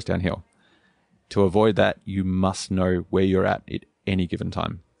 And it all goes downhill. To avoid that, you must know where you're at any given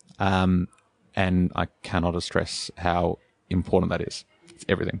time. And I cannot stress how important that is. It's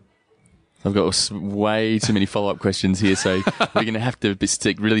everything. I've got way too many follow-up questions here, so we're going to have to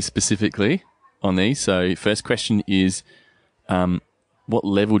stick really specifically on these. So first question is, what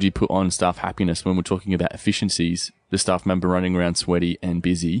level do you put on staff happiness when we're talking about efficiencies? The staff member running around sweaty and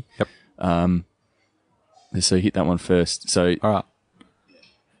busy. Yep. So hit that one first. So all right.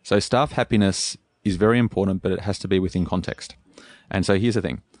 So staff happiness is very important, but it has to be within context. And so here's the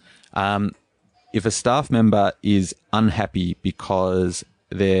thing. If a staff member is unhappy because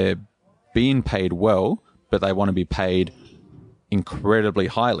they're being paid well, but they want to be paid incredibly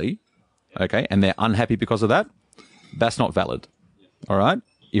highly, okay, and they're unhappy because of that, that's not valid. All right?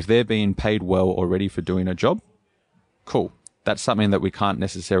 If they're being paid well already for doing a job, cool. That's something that we can't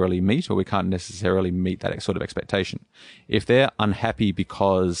necessarily meet, or we can't necessarily meet that sort of expectation. If they're unhappy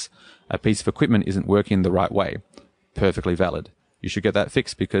because a piece of equipment isn't working the right way, perfectly valid. You should get that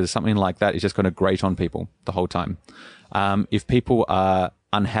fixed, because something like that is just going to grate on people the whole time. If people are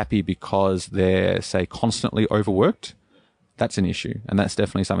unhappy because they're, say, constantly overworked, that's an issue. And that's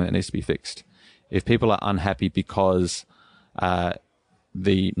definitely something that needs to be fixed. If people are unhappy because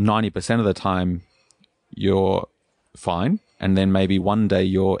the 90% of the time you're fine, and then maybe one day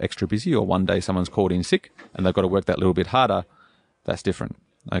you're extra busy, or one day someone's called in sick and they've got to work that little bit harder, that's different.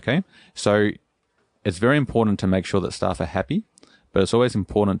 Okay? So it's very important to make sure that staff are happy. But it's always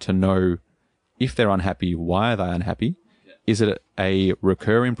important to know, if they're unhappy, why are they unhappy? Is it a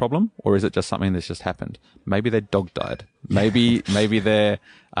recurring problem, or is it just something that's just happened? Maybe their dog died. Maybe their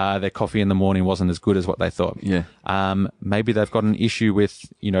coffee in the morning wasn't as good as what they thought. Yeah. Maybe they've got an issue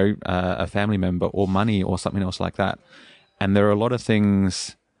with, a family member or money or something else like that. And there are a lot of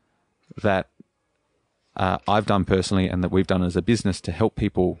things that I've done personally and that we've done as a business to help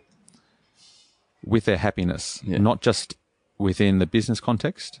people with their happiness, Yeah. not just within the business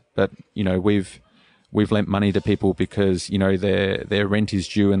context, but, you know, we've lent money to people because, you know, their rent is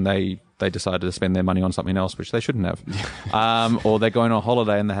due and they decided to spend their money on something else, which they shouldn't have. Or they're going on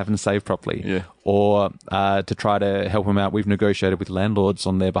holiday and they haven't saved properly. Yeah. Or to try to help them out, we've negotiated with landlords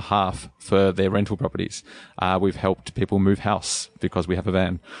on their behalf for their rental properties. We've helped people move house because we have a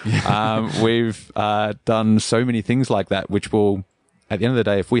van. We've done so many things like that, which will, at the end of the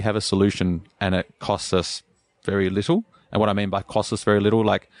day, if we have a solution and it costs us very little, and what I mean by costs us very little,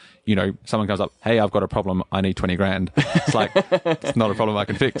 like, you know, someone comes up, hey, I've got a problem, I need 20 grand. It's like, it's not a problem I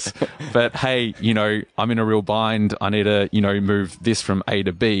can fix. But hey, you know, I'm in a real bind. I need to, you know, move this from A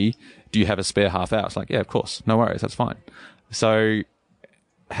to B. Do you have a spare half hour? It's like, yeah, of course. No worries. That's fine. So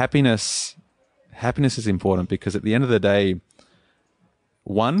happiness is important because at the end of the day,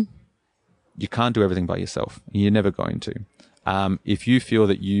 one, you can't do everything by yourself. You're never going to. If you feel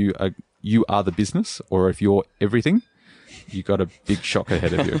that you are the business, or if you're everything, you got a big shock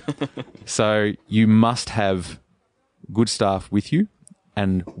ahead of you. So you must have good staff with you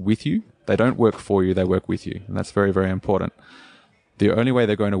and with you. They don't work for you, they work with you. And that's very, very important. The only way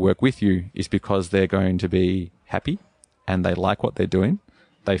they're going to work with you is because they're going to be happy and they like what they're doing.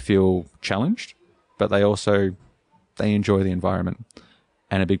 They feel challenged, but they enjoy the environment.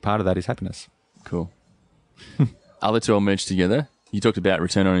 And a big part of that is happiness. Cool. Other two will merge together. You talked about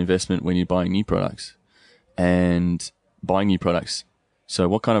return on investment when you're buying new products and buying new products. So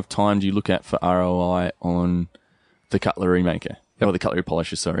what kind of time do you look at for ROI on the cutlery maker, or the cutlery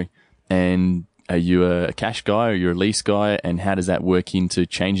polisher, sorry? And are you a cash guy or you're a lease guy? And how does that work into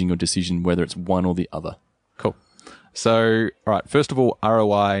changing your decision, whether it's one or the other? Cool. So, all right, first of all,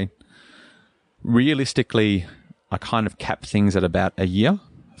 ROI, realistically, I kind of cap things at about a year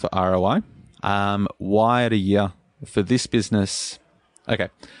for ROI. Why at a year? For this business, okay,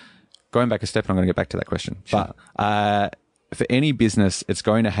 going back a step, and I'm going to get back to that question. Sure. But for any business, it's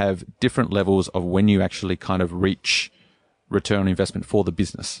going to have different levels of when you actually kind of reach return on investment for the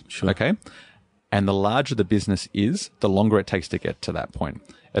business. Sure. Okay. And the larger the business is, the longer it takes to get to that point.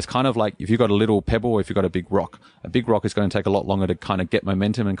 It's kind of like if you've got a little pebble or if you've got a big rock is going to take a lot longer to kind of get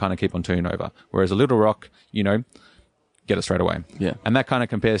momentum and kind of keep on turning over. Whereas a little rock, you know, get it straight away. Yeah. And that kind of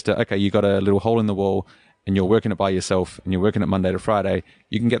compares to, okay, you got a little hole in the wall and you're working it by yourself and you're working it Monday to Friday,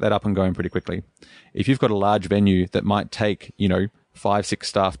 you can get that up and going pretty quickly. If you've got a large venue that might take, you know, 5-6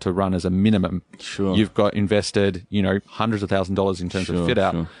 staff to run as a minimum, sure, you've got invested, you know, hundreds of $1,000s in terms of fit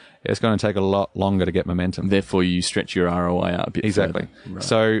out. Sure. It's going to take a lot longer to get momentum. Therefore, you stretch your ROI out a bit. Exactly. Right.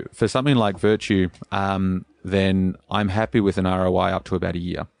 So for something like Virtue, then I'm happy with an ROI up to about a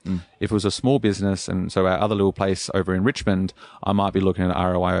year. If it was a small business, and so our other little place over in Richmond, I might be looking at an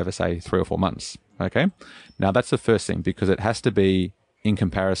ROI over, say, 3 or 4 months. Okay. Now that's the first thing, because it has to be in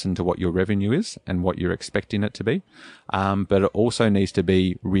comparison to what your revenue is and what you're expecting it to be. But it also needs to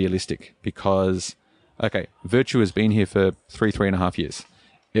be realistic because, okay, Virtue has been here for 3.5 years.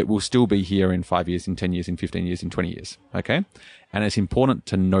 It will still be here in 5 years, in 10 years, in 15 years, in 20 years. Okay. And it's important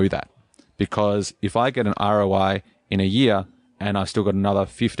to know that, because if I get an ROI in a year and I've still got another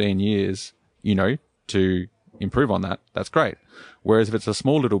 15 years, you know, to improve on that, that's great. Whereas if it's a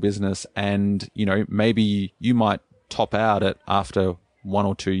small little business and, you know, maybe you might top out it after 1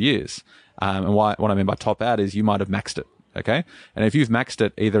 or 2 years. And what I mean by top out is you might have maxed it. Okay. And if you've maxed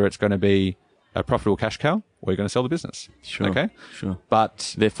it, either it's going to be a profitable cash cow or you're going to sell the business. Sure. Okay. Sure.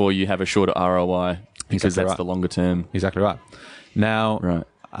 But therefore you have a shorter ROI because exactly that's right. the longer term. Exactly right. Now,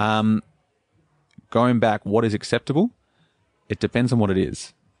 right. Going back, what is acceptable? It depends on what it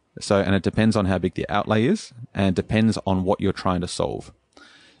is. So, and it depends on how big the outlay is, and it depends on what you're trying to solve.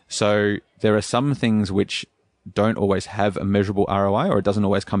 So there are some things which don't always have a measurable ROI, or it doesn't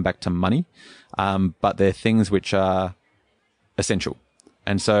always come back to money. But they're things which are essential.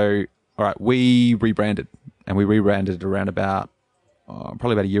 And so, all right, we rebranded around about,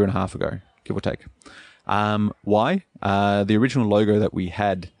 probably about 1.5 years ago, give or take. Why? The original logo that we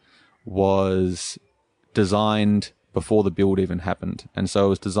had was designed before the build even happened. And so it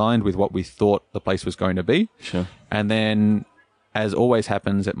was designed with what we thought the place was going to be. Sure. And then, as always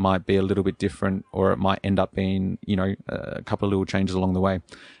happens, it might be a little bit different, or it might end up being, you know, a couple of little changes along the way.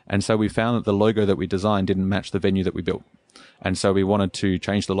 And so we found that the logo that we designed didn't match the venue that we built. And so we wanted to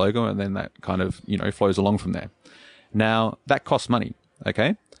change the logo, and then that kind of, you know, flows along from there. Now, that costs money,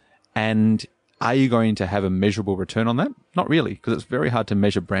 okay? And are you going to have a measurable return on that? Not really, because it's very hard to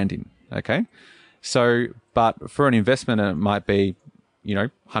measure branding, okay? So, but for an investment, it might be, you know,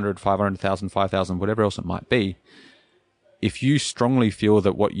 100, 500,000, 5,000, whatever else it might be. If you strongly feel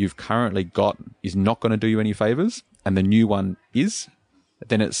that what you've currently got is not going to do you any favors and the new one is,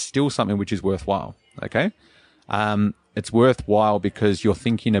 then it's still something which is worthwhile. Okay. It's worthwhile because you're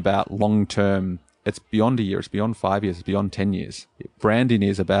thinking about long-term. It's beyond a year. It's beyond 5 years. It's beyond 10 years. Branding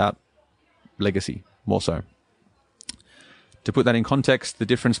is about legacy more so. To put that in context, the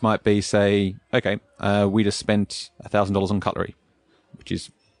difference might be, say, okay, we just spent $1,000 on cutlery, which is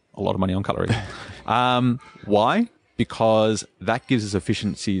a lot of money on cutlery. Why? Because that gives us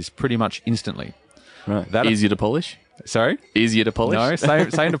efficiencies pretty much instantly. Right. Easier to polish? Sorry? Easier to polish? No,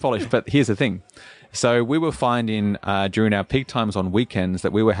 same to polish. But here's the thing. So we were finding during our peak times on weekends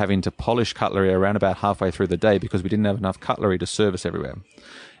that we were having to polish cutlery around about halfway through the day because we didn't have enough cutlery to service everywhere.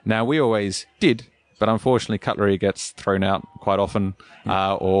 Now, we always did, but unfortunately cutlery gets thrown out quite often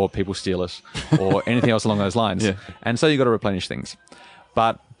or people steal it or anything else along those lines. Yeah. And so you've got to replenish things.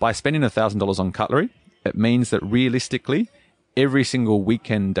 But by spending $1,000 on cutlery, it means that realistically, every single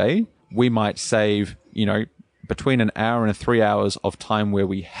weekend day, we might save, between an hour and 3 hours of time where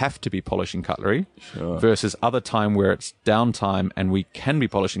we have to be polishing cutlery versus other time where it's downtime and we can be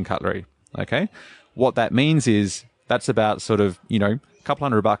polishing cutlery. Okay. What that means is that's about sort of, a couple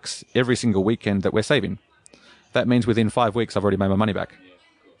 $100 every single weekend that we're saving. That means within 5 weeks, I've already made my money back.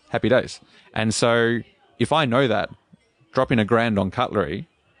 Happy days. And so if I know that, dropping $1,000 on cutlery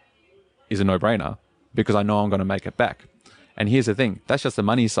is a no-brainer because I know I'm going to make it back. And here's the thing. That's just the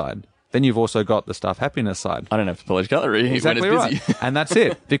money side. Then you've also got the staff happiness side. I don't have to polish cutlery exactly when it's busy. Right. And that's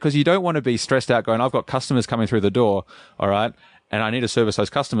it. Because you don't want to be stressed out going, I've got customers coming through the door, all right, and I need to service those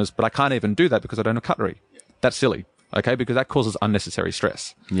customers, but I can't even do that because I don't have cutlery. That's silly, okay, because that causes unnecessary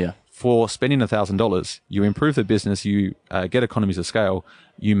stress. Yeah. For spending $1,000, you improve the business, you get economies of scale,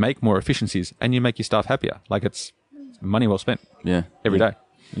 you make more efficiencies, and you make your staff happier. Like it's money well spent. Yeah. Every day.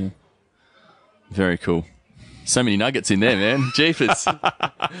 Yeah. Very cool. So many nuggets in there, man. Jeepers.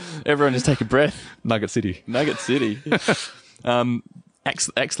 Everyone just take a breath. Nugget City. Nugget City.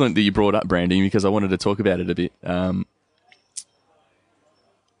 Excellent that you brought up branding because I wanted to talk about it a bit.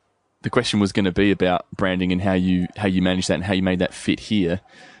 The question was going to be about branding and how you manage that and how you made that fit here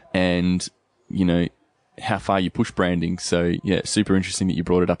and, how far you push branding. So, yeah, super interesting that you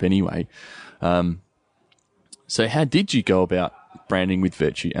brought it up anyway. So how did you go about branding with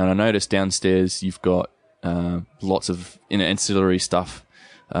Virtue? And I noticed downstairs you've got lots of ancillary stuff.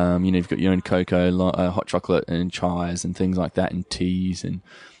 You've got your own cocoa, hot chocolate and chais and things like that and teas. And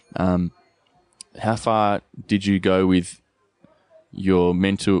how far did you go with your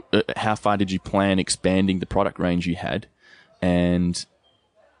mental, how far did you plan expanding the product range you had and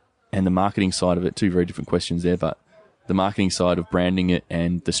the marketing side of it? Two very different questions there, but the marketing side of branding it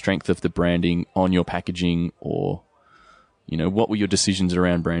and the strength of the branding on your packaging or, what were your decisions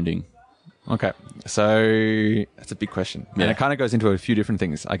around branding? Okay, so that's a big question. Yeah. And it kind of goes into a few different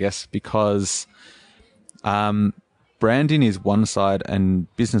things, I guess, because branding is one side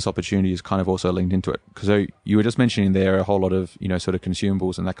and business opportunity is kind of also linked into it. Because you were just mentioning there a whole lot of, sort of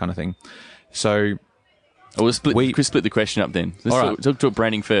consumables and that kind of thing. So we'll split the question up then. Let's talk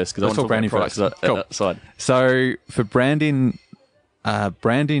branding first because I want to talk branding products side. So for branding,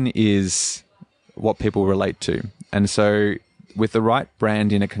 branding is what people relate to. And so with the right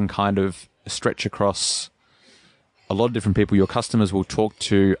branding, it can kind of stretch across a lot of different people. Your customers will talk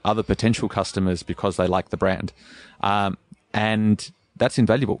to other potential customers because they like the brand. And that's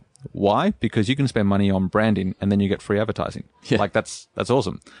invaluable. Why? Because you can spend money on branding and then you get free advertising. Yeah. Like that's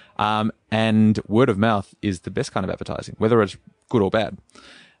awesome. And word of mouth is the best kind of advertising, whether it's good or bad.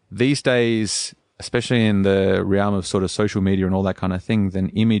 These days, especially in the realm of sort of social media and all that kind of thing, then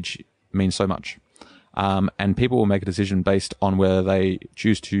image means so much. And people will make a decision based on whether they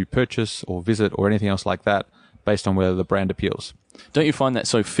choose to purchase or visit or anything else like that based on whether the brand appeals. Don't you find that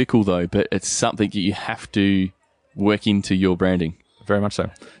so fickle though, but it's something that you have to work into your branding? Very much so.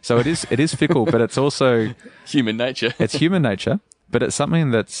 So it is fickle, but it's also human nature. It's human nature, but it's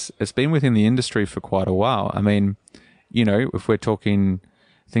something it's been within the industry for quite a while. I mean, if we're talking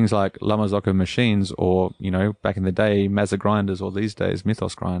things like La Marzocco machines or, back in the day, Mazda grinders or these days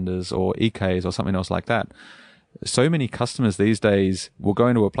Mythos grinders or EKs or something else like that. So many customers these days will go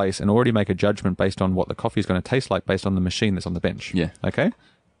into a place and already make a judgment based on what the coffee is going to taste like based on the machine that's on the bench. Yeah. Okay?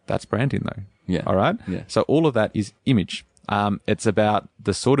 That's branding though. Yeah. All right? Yeah. So all of that is image. It's about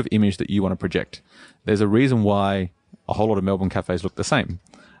the sort of image that you want to project. There's a reason why a whole lot of Melbourne cafes look the same.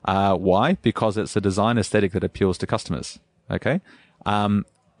 Why? Because it's a design aesthetic that appeals to customers. Okay? And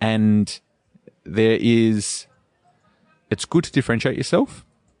it's good to differentiate yourself,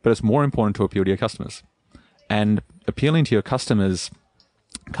 but it's more important to appeal to your customers. And appealing to your customers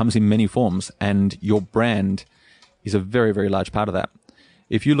comes in many forms, and your brand is a very, very large part of that.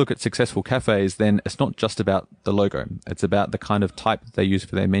 if you look at successful cafes, then it's not just about the logo. It's about the kind of type that they use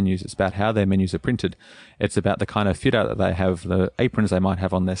for their menus. It's about how their menus are printed. It's about the kind of fit out that they have, the aprons they might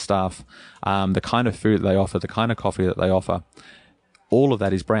have on their staff, the kind of food that they offer, the kind of coffee that they offer. All of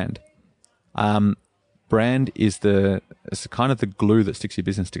that is brand. Brand is it's kind of the glue that sticks your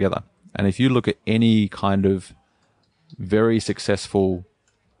business together. And if you look at any kind of very successful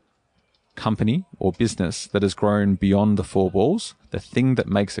company or business that has grown beyond the four walls, the thing that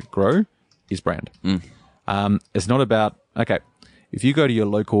makes it grow is brand. It's not about, okay, if you go to your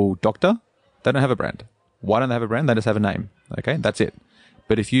local doctor, they don't have a brand. Why don't they have a brand? They just have a name. Okay, that's it.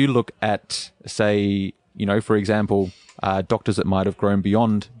 But if you look at, say, for example, doctors that might have grown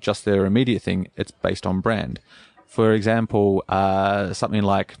beyond just their immediate thing, it's based on brand. For example, something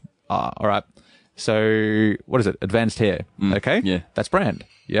like, all right, so what is it? Advanced hair. Okay. Yeah. That's brand.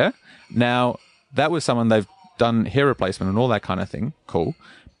 Yeah. Now, that was someone they've done hair replacement and all that kind of thing. Cool.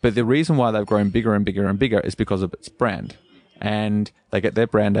 But the reason why they've grown bigger and bigger and bigger is because of its brand. And they get their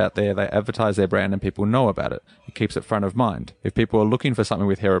brand out there, they advertise their brand, and people know about it. It keeps it front of mind. If people are looking for something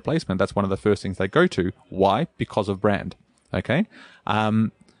with hair replacement, that's one of the first things they go to. Why? Because of brand. Okay?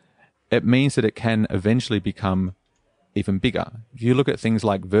 It means that it can eventually become even bigger. If you look at things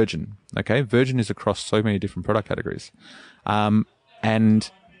like Virgin, okay? Virgin is across so many different product categories. And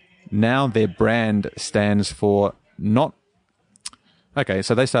now their brand stands for not... Okay,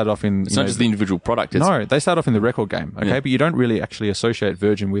 so they started off in... It's not just the individual product. It's... No, they started off in the record game, okay? Yeah. But you don't really actually associate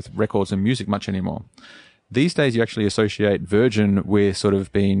Virgin with records and music much anymore. These days, you actually associate Virgin with sort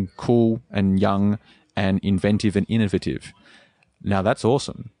of being cool and young and inventive and innovative. Now, that's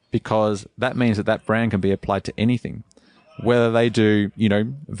awesome because that means that that brand can be applied to anything. Whether they do,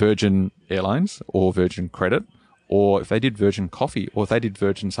 Virgin Airlines or Virgin Credit, or if they did Virgin Coffee, or if they did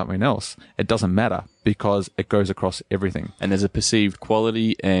Virgin something else, it doesn't matter because it goes across everything. And there's a perceived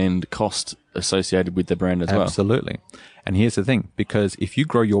quality and cost associated with the brand as well. Absolutely. And here's the thing, because if you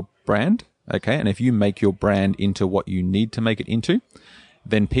grow your brand, okay, and if you make your brand into what you need to make it into,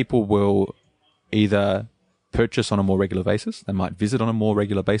 then people will either purchase on a more regular basis, they might visit on a more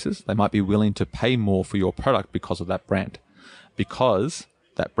regular basis, they might be willing to pay more for your product because of that brand, because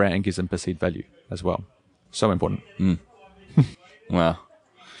that brand gives them perceived value as well. So important. Wow.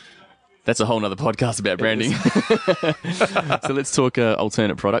 That's a whole nother podcast about branding. So let's talk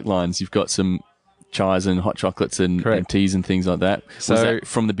alternate product lines. You've got some chais and hot chocolates and teas and things like that. So was that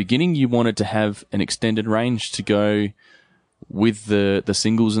from the beginning you wanted to have an extended range to go with the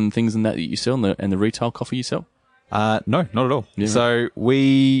singles and things and that you sell and the retail coffee you sell? No, not at all. Yeah. So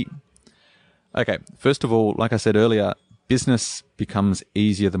first of all, like I said earlier, business becomes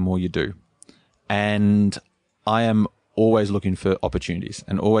easier the more you do. And I am always looking for opportunities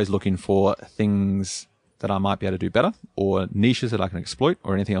and always looking for things that I might be able to do better or niches that I can exploit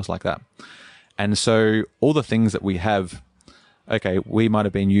or anything else like that. And so all the things that we have, okay, we might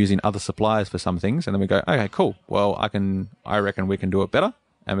have been using other suppliers for some things, and then we go, okay, cool. Well, I reckon we can do it better,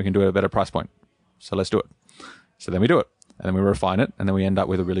 and we can do it at a better price point. So let's do it. So then we do it, and then we refine it, and then we end up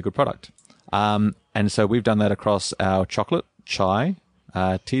with a really good product. And so we've done that across our chocolate, chai,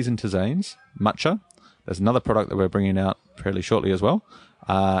 teas and tisanes, matcha. There's another product that we're bringing out fairly shortly as well,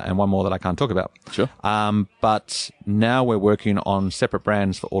 and one more that I can't talk about. Sure. But now we're working on separate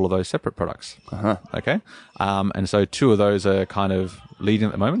brands for all of those separate products. Okay. And so two of those are kind of leading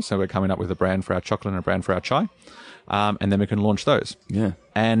at the moment. So we're coming up with a brand for our chocolate and a brand for our chai, and then we can launch those. Yeah.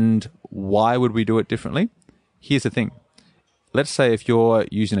 And why would we do it differently? Here's the thing. Let's say if you're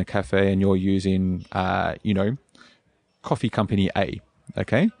using a cafe and you're using, coffee company A,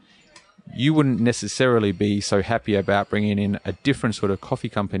 okay? You wouldn't necessarily be so happy about bringing in a different sort of coffee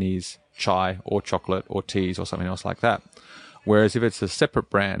company's chai or chocolate or teas or something else like that. Whereas if it's a separate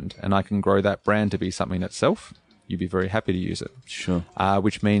brand and I can grow that brand to be something itself, you'd be very happy to use it. Sure.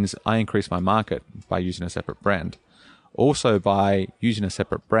 Which means I increase my market by using a separate brand. Also, by using a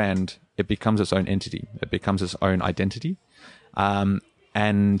separate brand, it becomes its own entity. It becomes its own identity.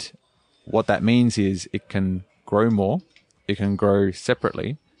 And what that means is it can grow more, it can grow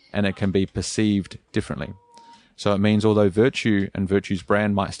separately, and it can be perceived differently. So it means although Virtue and Virtue's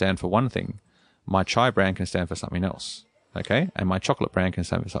brand might stand for one thing, my chai brand can stand for something else, okay? And my chocolate brand can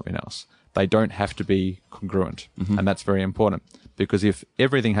stand for something else. They don't have to be congruent, and that's very important, because if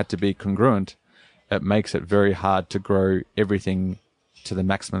everything had to be congruent, it makes it very hard to grow everything to the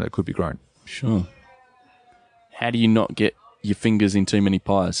maximum that could be grown. Sure. How do you not get your fingers in too many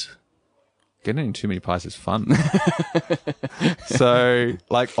pies? Getting in too many pies is fun. So,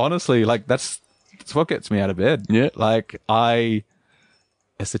 honestly, that's what gets me out of bed. Yeah.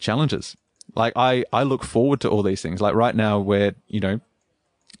 It's the challenges. I look forward to all these things. Like right now, we're,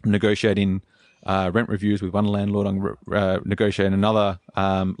 negotiating rent reviews with one landlord, on negotiating another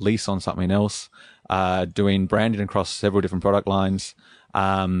lease on something else, doing branding across several different product lines,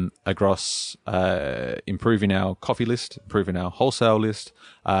 across improving our coffee list, improving our wholesale list,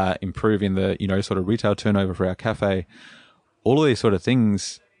 improving the sort of retail turnover for our cafe. All of these sort of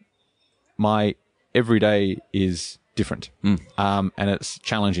things, my every day is different, and it's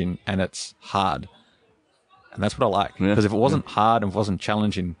challenging and it's hard, and that's what I like. Because if it wasn't hard and if it wasn't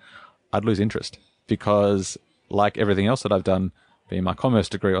challenging, I'd lose interest. Because like everything else that I've done, being my commerce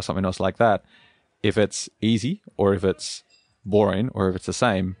degree or something else like that, if it's easy or if it's boring or if it's the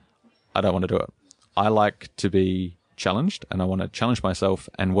same, I don't want to do it. I like to be challenged, and I want to challenge myself.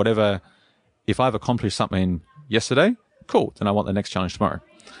 And if I've accomplished something yesterday, cool, then I want the next challenge tomorrow.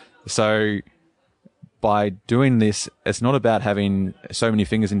 So by doing this, it's not about having so many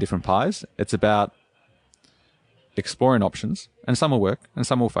fingers in different pies. It's about exploring options, and some will work and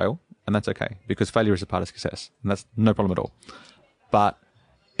some will fail, and that's okay, because failure is a part of success, and that's no problem at all. But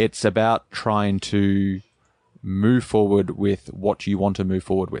it's about trying to move forward with what you want to move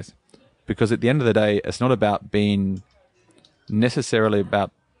forward with. Because at the end of the day, it's not about being necessarily about...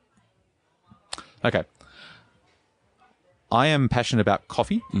 Okay. I am passionate about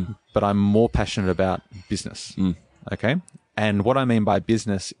coffee, but I'm more passionate about business. Okay? And what I mean by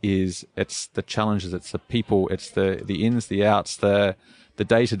business is it's the challenges, it's the people, it's the ins, the outs, the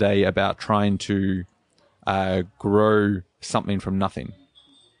day-to-day about trying to grow something from nothing.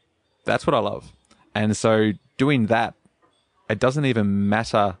 That's what I love. And so doing that, it doesn't even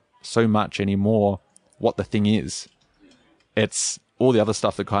matter so much anymore what the thing is. It's all the other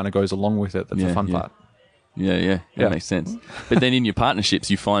stuff that kind of goes along with it that's the fun part. Yeah. That makes sense. But then in your partnerships,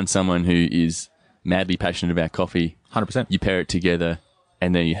 you find someone who is madly passionate about coffee. 100%. You pair it together,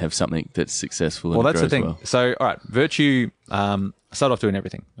 and then you have something that's successful. Well, and that's the grows thing. well. So, all right, Virtue started off doing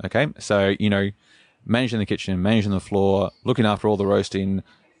everything. Okay, so managing the kitchen, managing the floor, looking after all the roasting,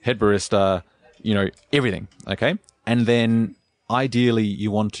 head barista, everything. Okay, and then ideally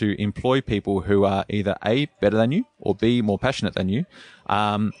you want to employ people who are either A, better than you, or B, more passionate than you,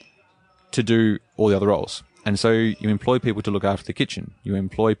 to do all the other roles. And so you employ people to look after the kitchen. You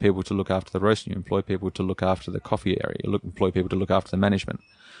employ people to look after the roasting. You employ people to look after the coffee area. You employ people to look after the management.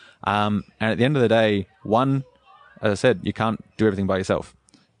 And at the end of the day, one, as I said, you can't do everything by yourself.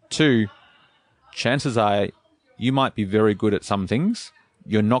 Two, chances are you might be very good at some things.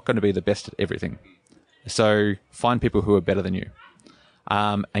 You're not going to be the best at everything. So find people who are better than you,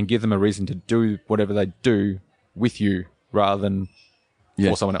 and give them a reason to do whatever they do with you rather than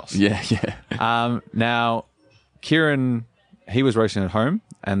for someone else. Now, Kieran, he was roasting at home,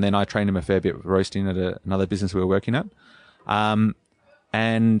 and then I trained him a fair bit with roasting at another business we were working at.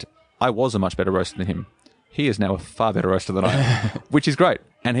 And I was a much better roaster than him. He is now a far better roaster than I am, which is great.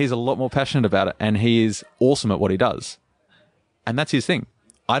 And he's a lot more passionate about it, and he is awesome at what he does. And that's his thing.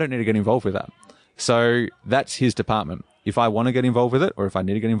 I don't need to get involved with that. So that's his department. If I want to get involved with it, or if I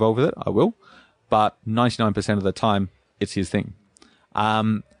need to get involved with it, I will. But 99% of the time, it's his thing.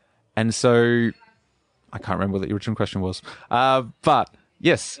 And so I can't remember what the original question was. But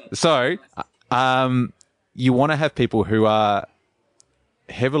yes, so you want to have people who are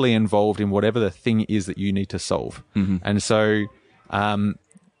heavily involved in whatever the thing is that you need to solve. And so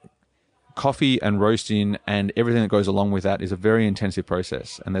coffee and roasting and everything that goes along with that is a very intensive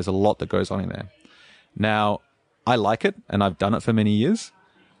process, and there's a lot that goes on in there. Now, I like it, and I've done it for many years,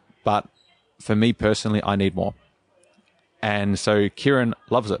 but for me personally, I need more. And so Kieran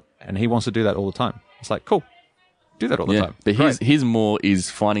loves it, and he wants to do that all the time. It's like, cool, do that all the time. But his more is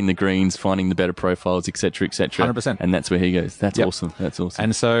finding the greens, finding the better profiles, etc., etc. 100%. And that's where he goes. That's awesome. That's awesome.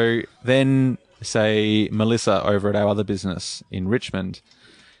 And so then, say, Melissa over at our other business in Richmond,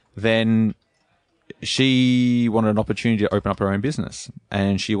 then she wanted an opportunity to open up her own business,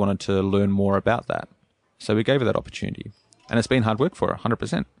 and she wanted to learn more about that. So we gave her that opportunity. And it's been hard work for her,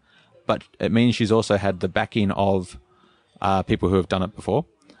 100%. But it means she's also had the backing of people who have done it before,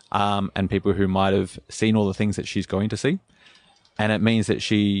 and people who might have seen all the things that she's going to see. And it means that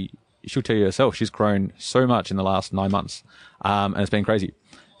she'll tell you herself, she's grown so much in the last 9 months, and it's been crazy.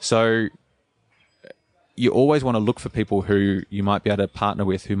 So you always want to look for people who you might be able to partner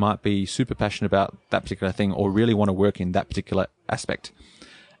with, who might be super passionate about that particular thing or really want to work in that particular aspect.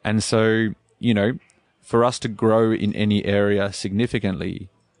 And so, for us to grow in any area significantly,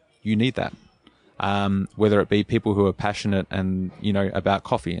 you need that. Whether it be people who are passionate and, about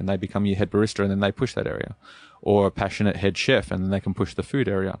coffee and they become your head barista and then they push that area, or a passionate head chef and then they can push the food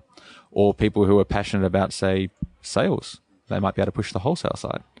area, or people who are passionate about, say, sales. They might be able to push the wholesale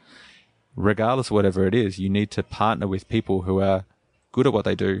side. Regardless of whatever it is, you need to partner with people who are good at what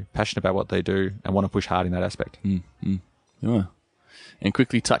they do, passionate about what they do, and want to push hard in that aspect. Yeah. And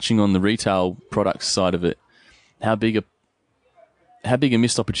quickly touching on the retail products side of it, how big a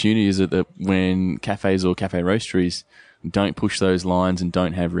missed opportunity is it that when cafes or cafe roasteries don't push those lines and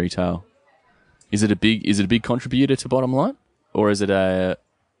don't have retail? Is it a big contributor to bottom line, or is it a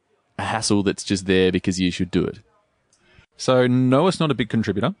hassle that's just there because you should do it? So no, it's not a big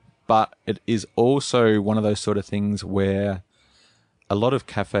contributor, but it is also one of those sort of things where a lot of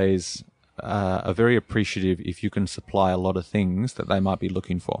cafes are very appreciative if you can supply a lot of things that they might be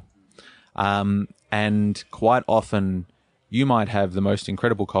looking for. And quite often you might have the most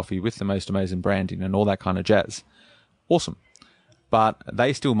incredible coffee with the most amazing branding and all that kind of jazz. Awesome. But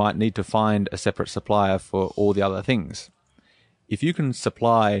they still might need to find a separate supplier for all the other things. If you can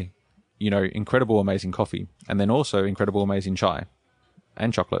supply, incredible, amazing coffee, and then also incredible, amazing chai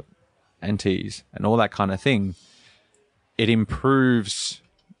and chocolate and teas and all that kind of thing, it improves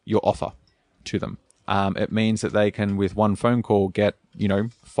your offer to them. It means that they can, with one phone call, get,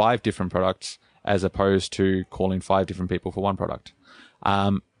 5 different products as opposed to calling 5 different people for one product.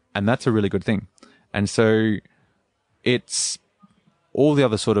 And that's a really good thing. And so it's all the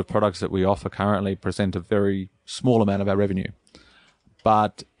other sort of products that we offer currently present a very small amount of our revenue.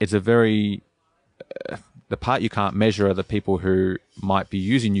 But it's a very, the part you can't measure are the people who might be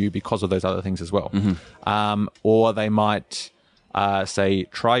using you because of those other things as well. Mm-hmm. Or they might say,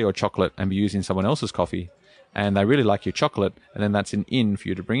 try your chocolate and be using someone else's coffee, and they really like your chocolate, and then that's an in for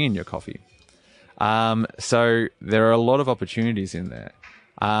you to bring in your coffee. So there are a lot of opportunities in there.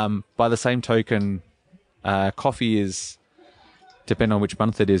 By the same token, coffee is, depending on which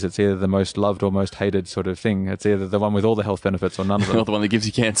month it is, it's either the most loved or most hated sort of thing. It's either the one with all the health benefits or none of them. Not the one that gives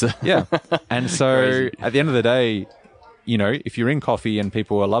you cancer. Yeah. And so at the end of the day, if you're in coffee and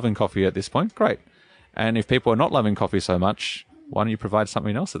people are loving coffee at this point, great. And if people are not loving coffee so much, why don't you provide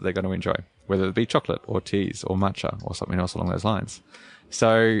something else that they're going to enjoy, whether it be chocolate or teas or matcha or something else along those lines.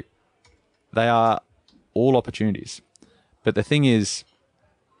 So they are all opportunities. But the thing is,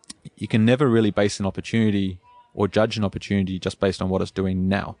 you can never really base an opportunity or judge an opportunity just based on what it's doing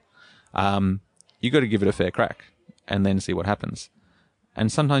now. You got to give it a fair crack and then see what happens.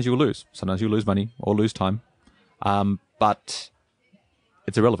 And sometimes you'll lose. Sometimes you'll lose money or lose time. But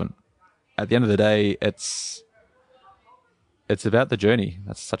it's irrelevant. At the end of the day, it's about the journey.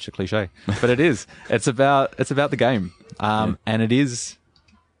 That's such a cliche, but it is. It's about the game. And it's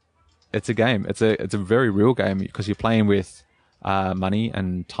a game. It's a very real game because you're playing with money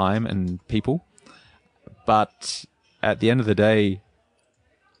and time and people. But at the end of the day,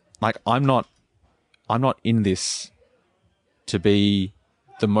 like I'm not in this to be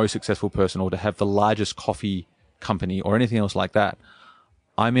the most successful person or to have the largest coffee company or anything else like that.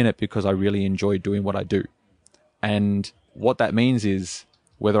 I'm in it because I really enjoy doing what I do. And what that means is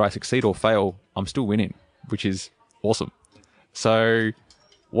whether I succeed or fail, I'm still winning, which is awesome. So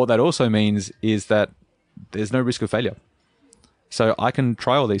what that also means is that there's no risk of failure. So I can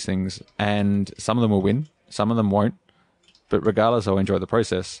try all these things and some of them will win, some of them won't, but regardless, I'll enjoy the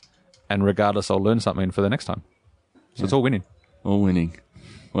process, and regardless, I'll learn something for the next time. So it's all winning. All winning.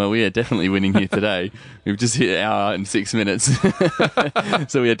 Well, we are definitely winning here today. We've just hit an hour and 6 minutes.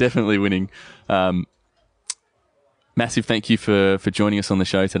 So we are definitely winning. Massive thank you for joining us on the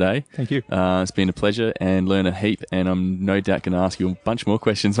show today. Thank you. It's been a pleasure and learn a heap, and I'm no doubt going to ask you a bunch more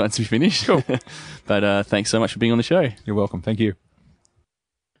questions once we finish. Cool. But thanks so much for being on the show. You're welcome. Thank you.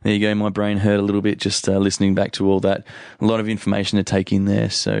 There you go. My brain hurt a little bit just listening back to all that. A lot of information to take in there.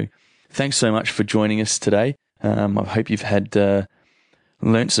 So thanks so much for joining us today. I hope you've had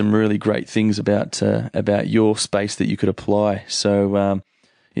learnt some really great things about your space that you could apply. So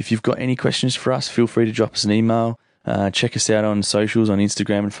if you've got any questions for us, feel free to drop us an email. Check us out on socials, on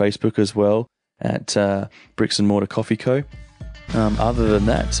Instagram and Facebook as well, at Bricks and Mortar Coffee Co. Other than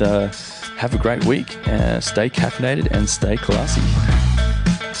that, have a great week. Stay caffeinated and stay classy.